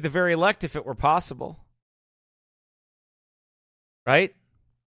deceive the very elect if it were possible. Right?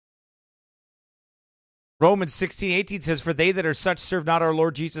 Romans 16:18 says, for they that are such serve not our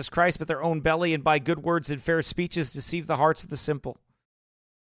Lord Jesus Christ, but their own belly, and by good words and fair speeches deceive the hearts of the simple.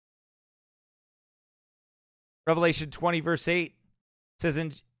 Revelation 20, verse 8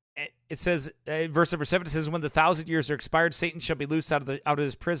 says, verse number 7, it says, when the 1,000 years are expired, Satan shall be loosed out of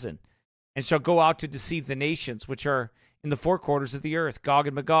his prison, and shall go out to deceive the nations which are in the four quarters of the earth, Gog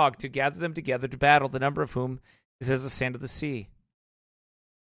and Magog, to gather them together to battle, the number of whom is as the sand of the sea.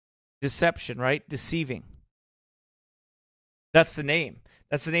 Deception, right? Deceiving. That's the name.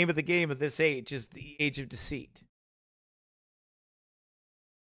 That's the name of the game of this age, is the age of deceit.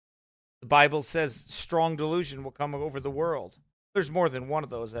 The Bible says strong delusion will come over the world. There's more than one of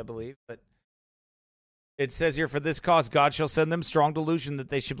those, I believe, but it says here, for this cause God shall send them strong delusion, that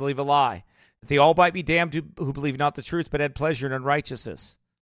they should believe a lie, that they all might be damned who believe not the truth, but had pleasure in unrighteousness.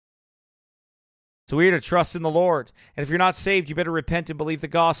 So we're to trust in the Lord. And if you're not saved, you better repent and believe the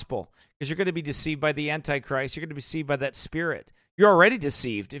gospel, because you're going to be deceived by the Antichrist. You're going to be deceived by that spirit. You're already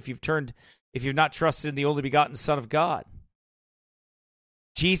deceived if you've not trusted in the only begotten Son of God.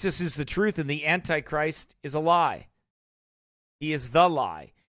 Jesus is the truth, and the Antichrist is a lie. He is the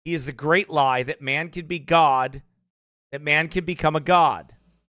lie. He is the great lie that man can be God, that man can become a God,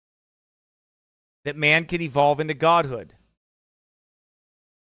 that man can evolve into godhood.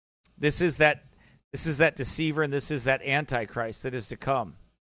 This is that deceiver, and this is that Antichrist that is to come.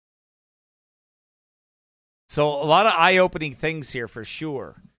 So a lot of eye-opening things here for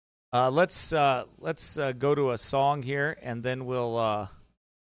sure. Let's go to a song here, and then we'll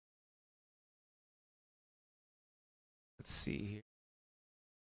let's see here.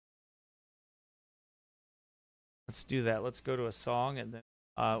 Let's do that. Let's go to a song, and then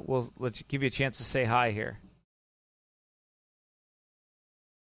let's give you a chance to say hi here.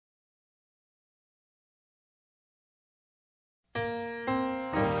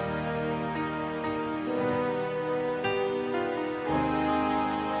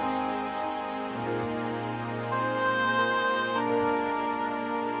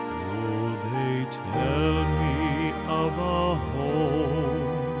 Tell me of a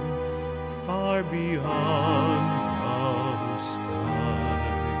far beyond the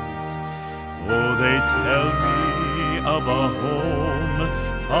skies. Oh, they tell me of a home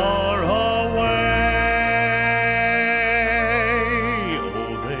far away.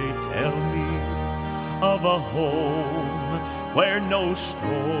 Oh, they tell me of a home where no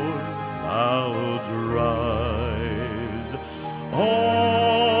storm clouds rise.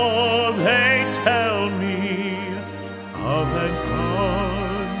 Oh, they tell me of an unclouded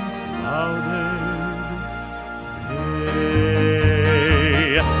day.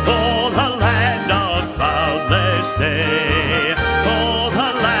 Oh, the land of cloudless day. Oh,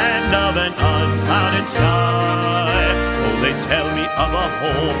 the land of an unclouded sky. Oh, they tell me of a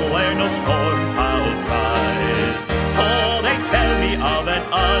home where no storm clouds rise. Oh, they tell me of an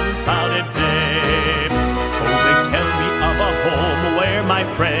unclouded day. Oh, they tell me of a home where my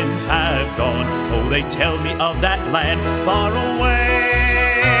friends have gone. Oh, they tell me of that land far away,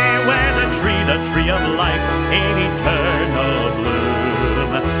 where the tree of life in eternal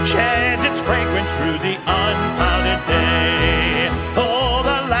bloom sheds its fragrance through the unclouded day. Oh,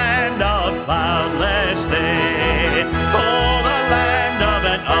 the land of cloudless day. Oh, the land of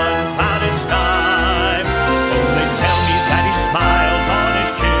an unclouded sky. Oh, they tell me that he smiles on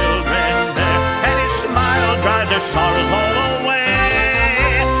his children there, and his smile drives their sorrows all away.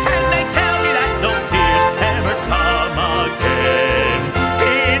 And they tell me that no tears ever come again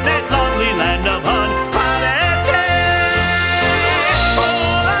in that lovely land of unclouded day.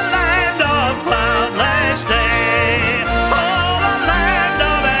 Oh, the land of cloudless day. Oh, the land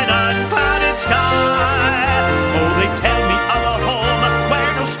of an unclouded sky. Oh, they tell me of a home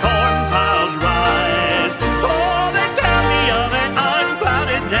where no storm clouds rise. Oh, they tell me of an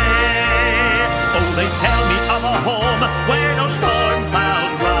unclouded day. Oh, they tell me of a home where no storm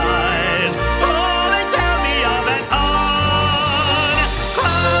clouds rise. Oh, they tell me of an unclouded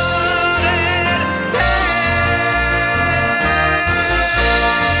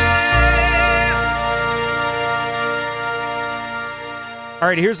All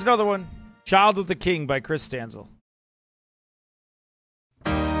right, here's another one. Child of the King by Chris Stanzel.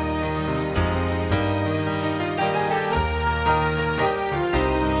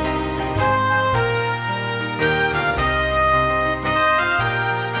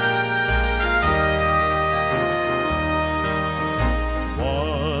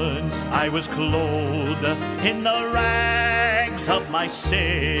 Once I was clothed in the rags of my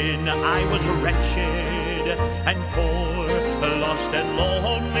sin. I was wretched and poor, lost and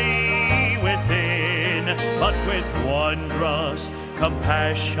lonely within. But with wondrous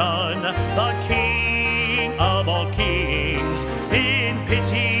compassion, the King of all kings, in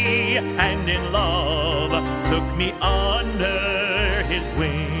pity and in love, took me under his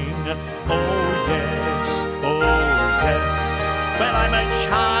wing. Oh yes, well, I'm a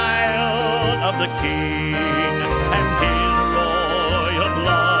child of the King, and his royal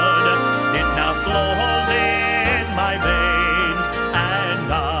blood, it now flows in my veins.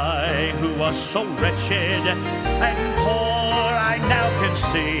 And I, who was so wretched and poor, I now can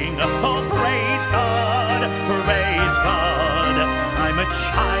sing, oh, praise God, praise God. I'm a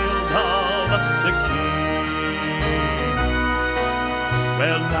child of the King.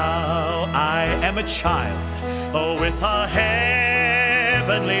 Well, now I am a child, oh, with a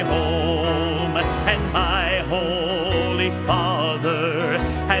heavenly home, and my Holy Father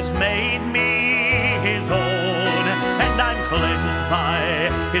has made me his own, and I'm cleansed by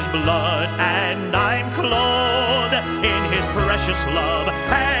his blood, and I'm clothed in his precious love,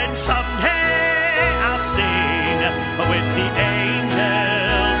 and someday I'll sing with the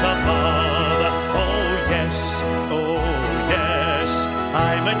angels above. Oh yes,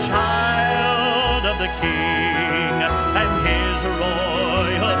 I'm a child of the King, and his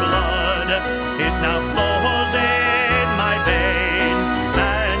royal blood, it now flows in my veins.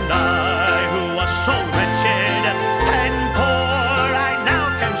 And I, who was so wretched and poor, I now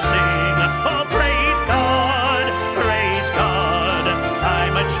can sing, oh, praise God, praise God.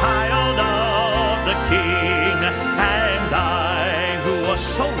 I'm a child of the King, and I, who was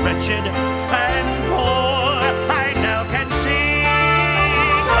so wretched and poor, I now can sing,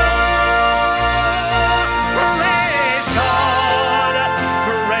 oh, praise God,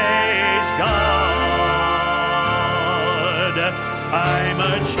 praise God. I'm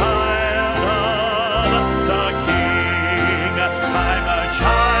a child of the King. I'm a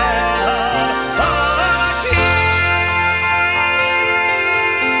child of the King.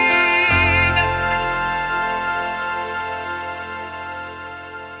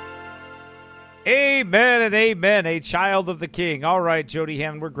 Amen and amen. A child of the King. All right, Jody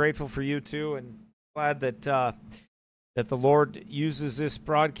Hammond, we're grateful for you too, and glad that that the Lord uses this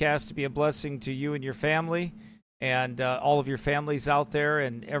broadcast to be a blessing to you and your family, and all of your families out there,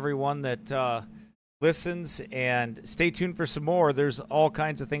 and everyone that listens. And stay tuned for some more. There's all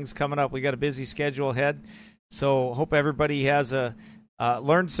kinds of things coming up. We got a busy schedule ahead, so hope everybody has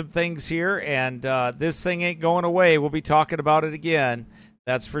learned some things here. And this thing ain't going away. We'll be talking about it again.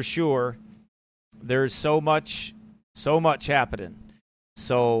 That's for sure. There's so much happening.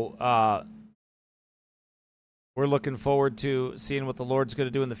 So we're looking forward to seeing what the Lord's going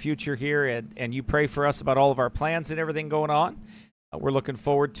to do in the future here. And you pray for us about all of our plans and everything going on. We're looking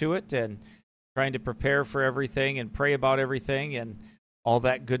forward to it and trying to prepare for everything and pray about everything and all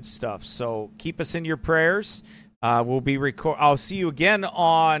that good stuff. So keep us in your prayers. We'll be I'll see you again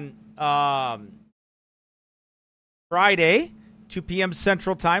on Friday, 2 p.m.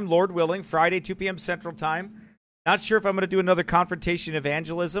 Central Time, Lord willing. Friday, 2 p.m. Central Time. Not sure if I'm going to do another confrontation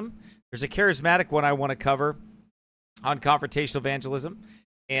evangelism. There's a charismatic one I want to cover on confrontational evangelism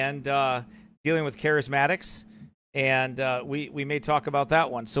and dealing with charismatics. And we may talk about that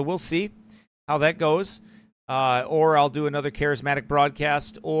one. So we'll see how that goes. Or I'll do another charismatic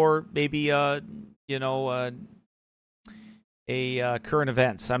broadcast, or maybe a current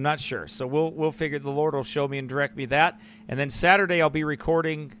events. I'm not sure. So we'll figure. The Lord will show me and direct me that. And then Saturday I'll be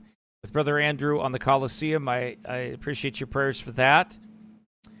recording with Brother Andrew on the Coliseum. I appreciate your prayers for that.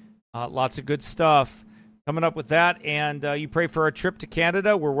 Lots of good stuff coming up with that. And you pray for our trip to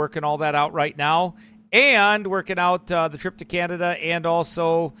Canada. We're working all that out right now. And working out the trip to Canada, and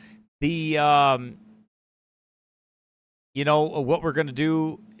also the, what we're going to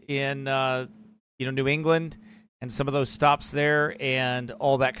do in, New England and some of those stops there and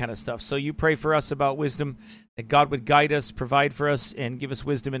all that kind of stuff. So you pray for us about wisdom, that God would guide us, provide for us, and give us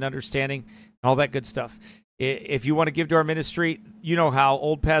wisdom and understanding, and all that good stuff. If you want to give to our ministry, you know how,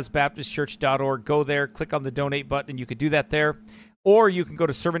 oldpathsbaptistchurch.org. Go there, click on the donate button, and you can do that there. Or you can go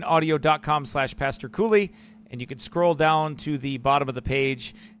to sermonaudio.com/Pastor Cooley, and you can scroll down to the bottom of the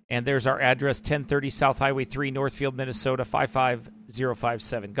page, and there's our address, 1030 South Highway 3, Northfield, Minnesota,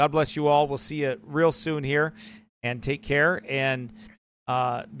 55057. God bless you all. We'll see you real soon here, and take care, and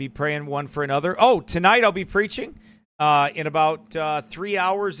be praying one for another. Oh, tonight I'll be preaching. In about 3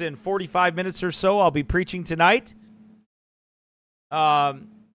 hours and 45 minutes or so, I'll be preaching tonight. And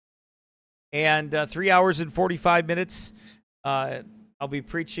 3 hours and 45 minutes, I'll be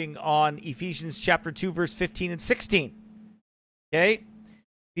preaching on Ephesians chapter 2, verse 15 and 16. Okay?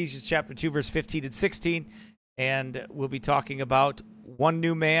 Ephesians chapter 2, verse 15 and 16. And we'll be talking about one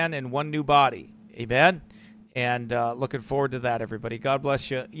new man and one new body. Amen? And looking forward to that, everybody. God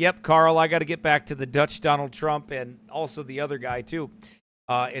bless you. Yep, Carl, I got to get back to the Dutch Donald Trump and also the other guy, too,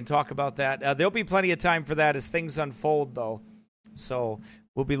 and talk about that. There'll be plenty of time for that as things unfold, though. So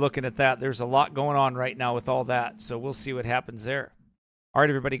we'll be looking at that. There's a lot going on right now with all that, so we'll see what happens there. All right,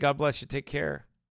 everybody, God bless you. Take care.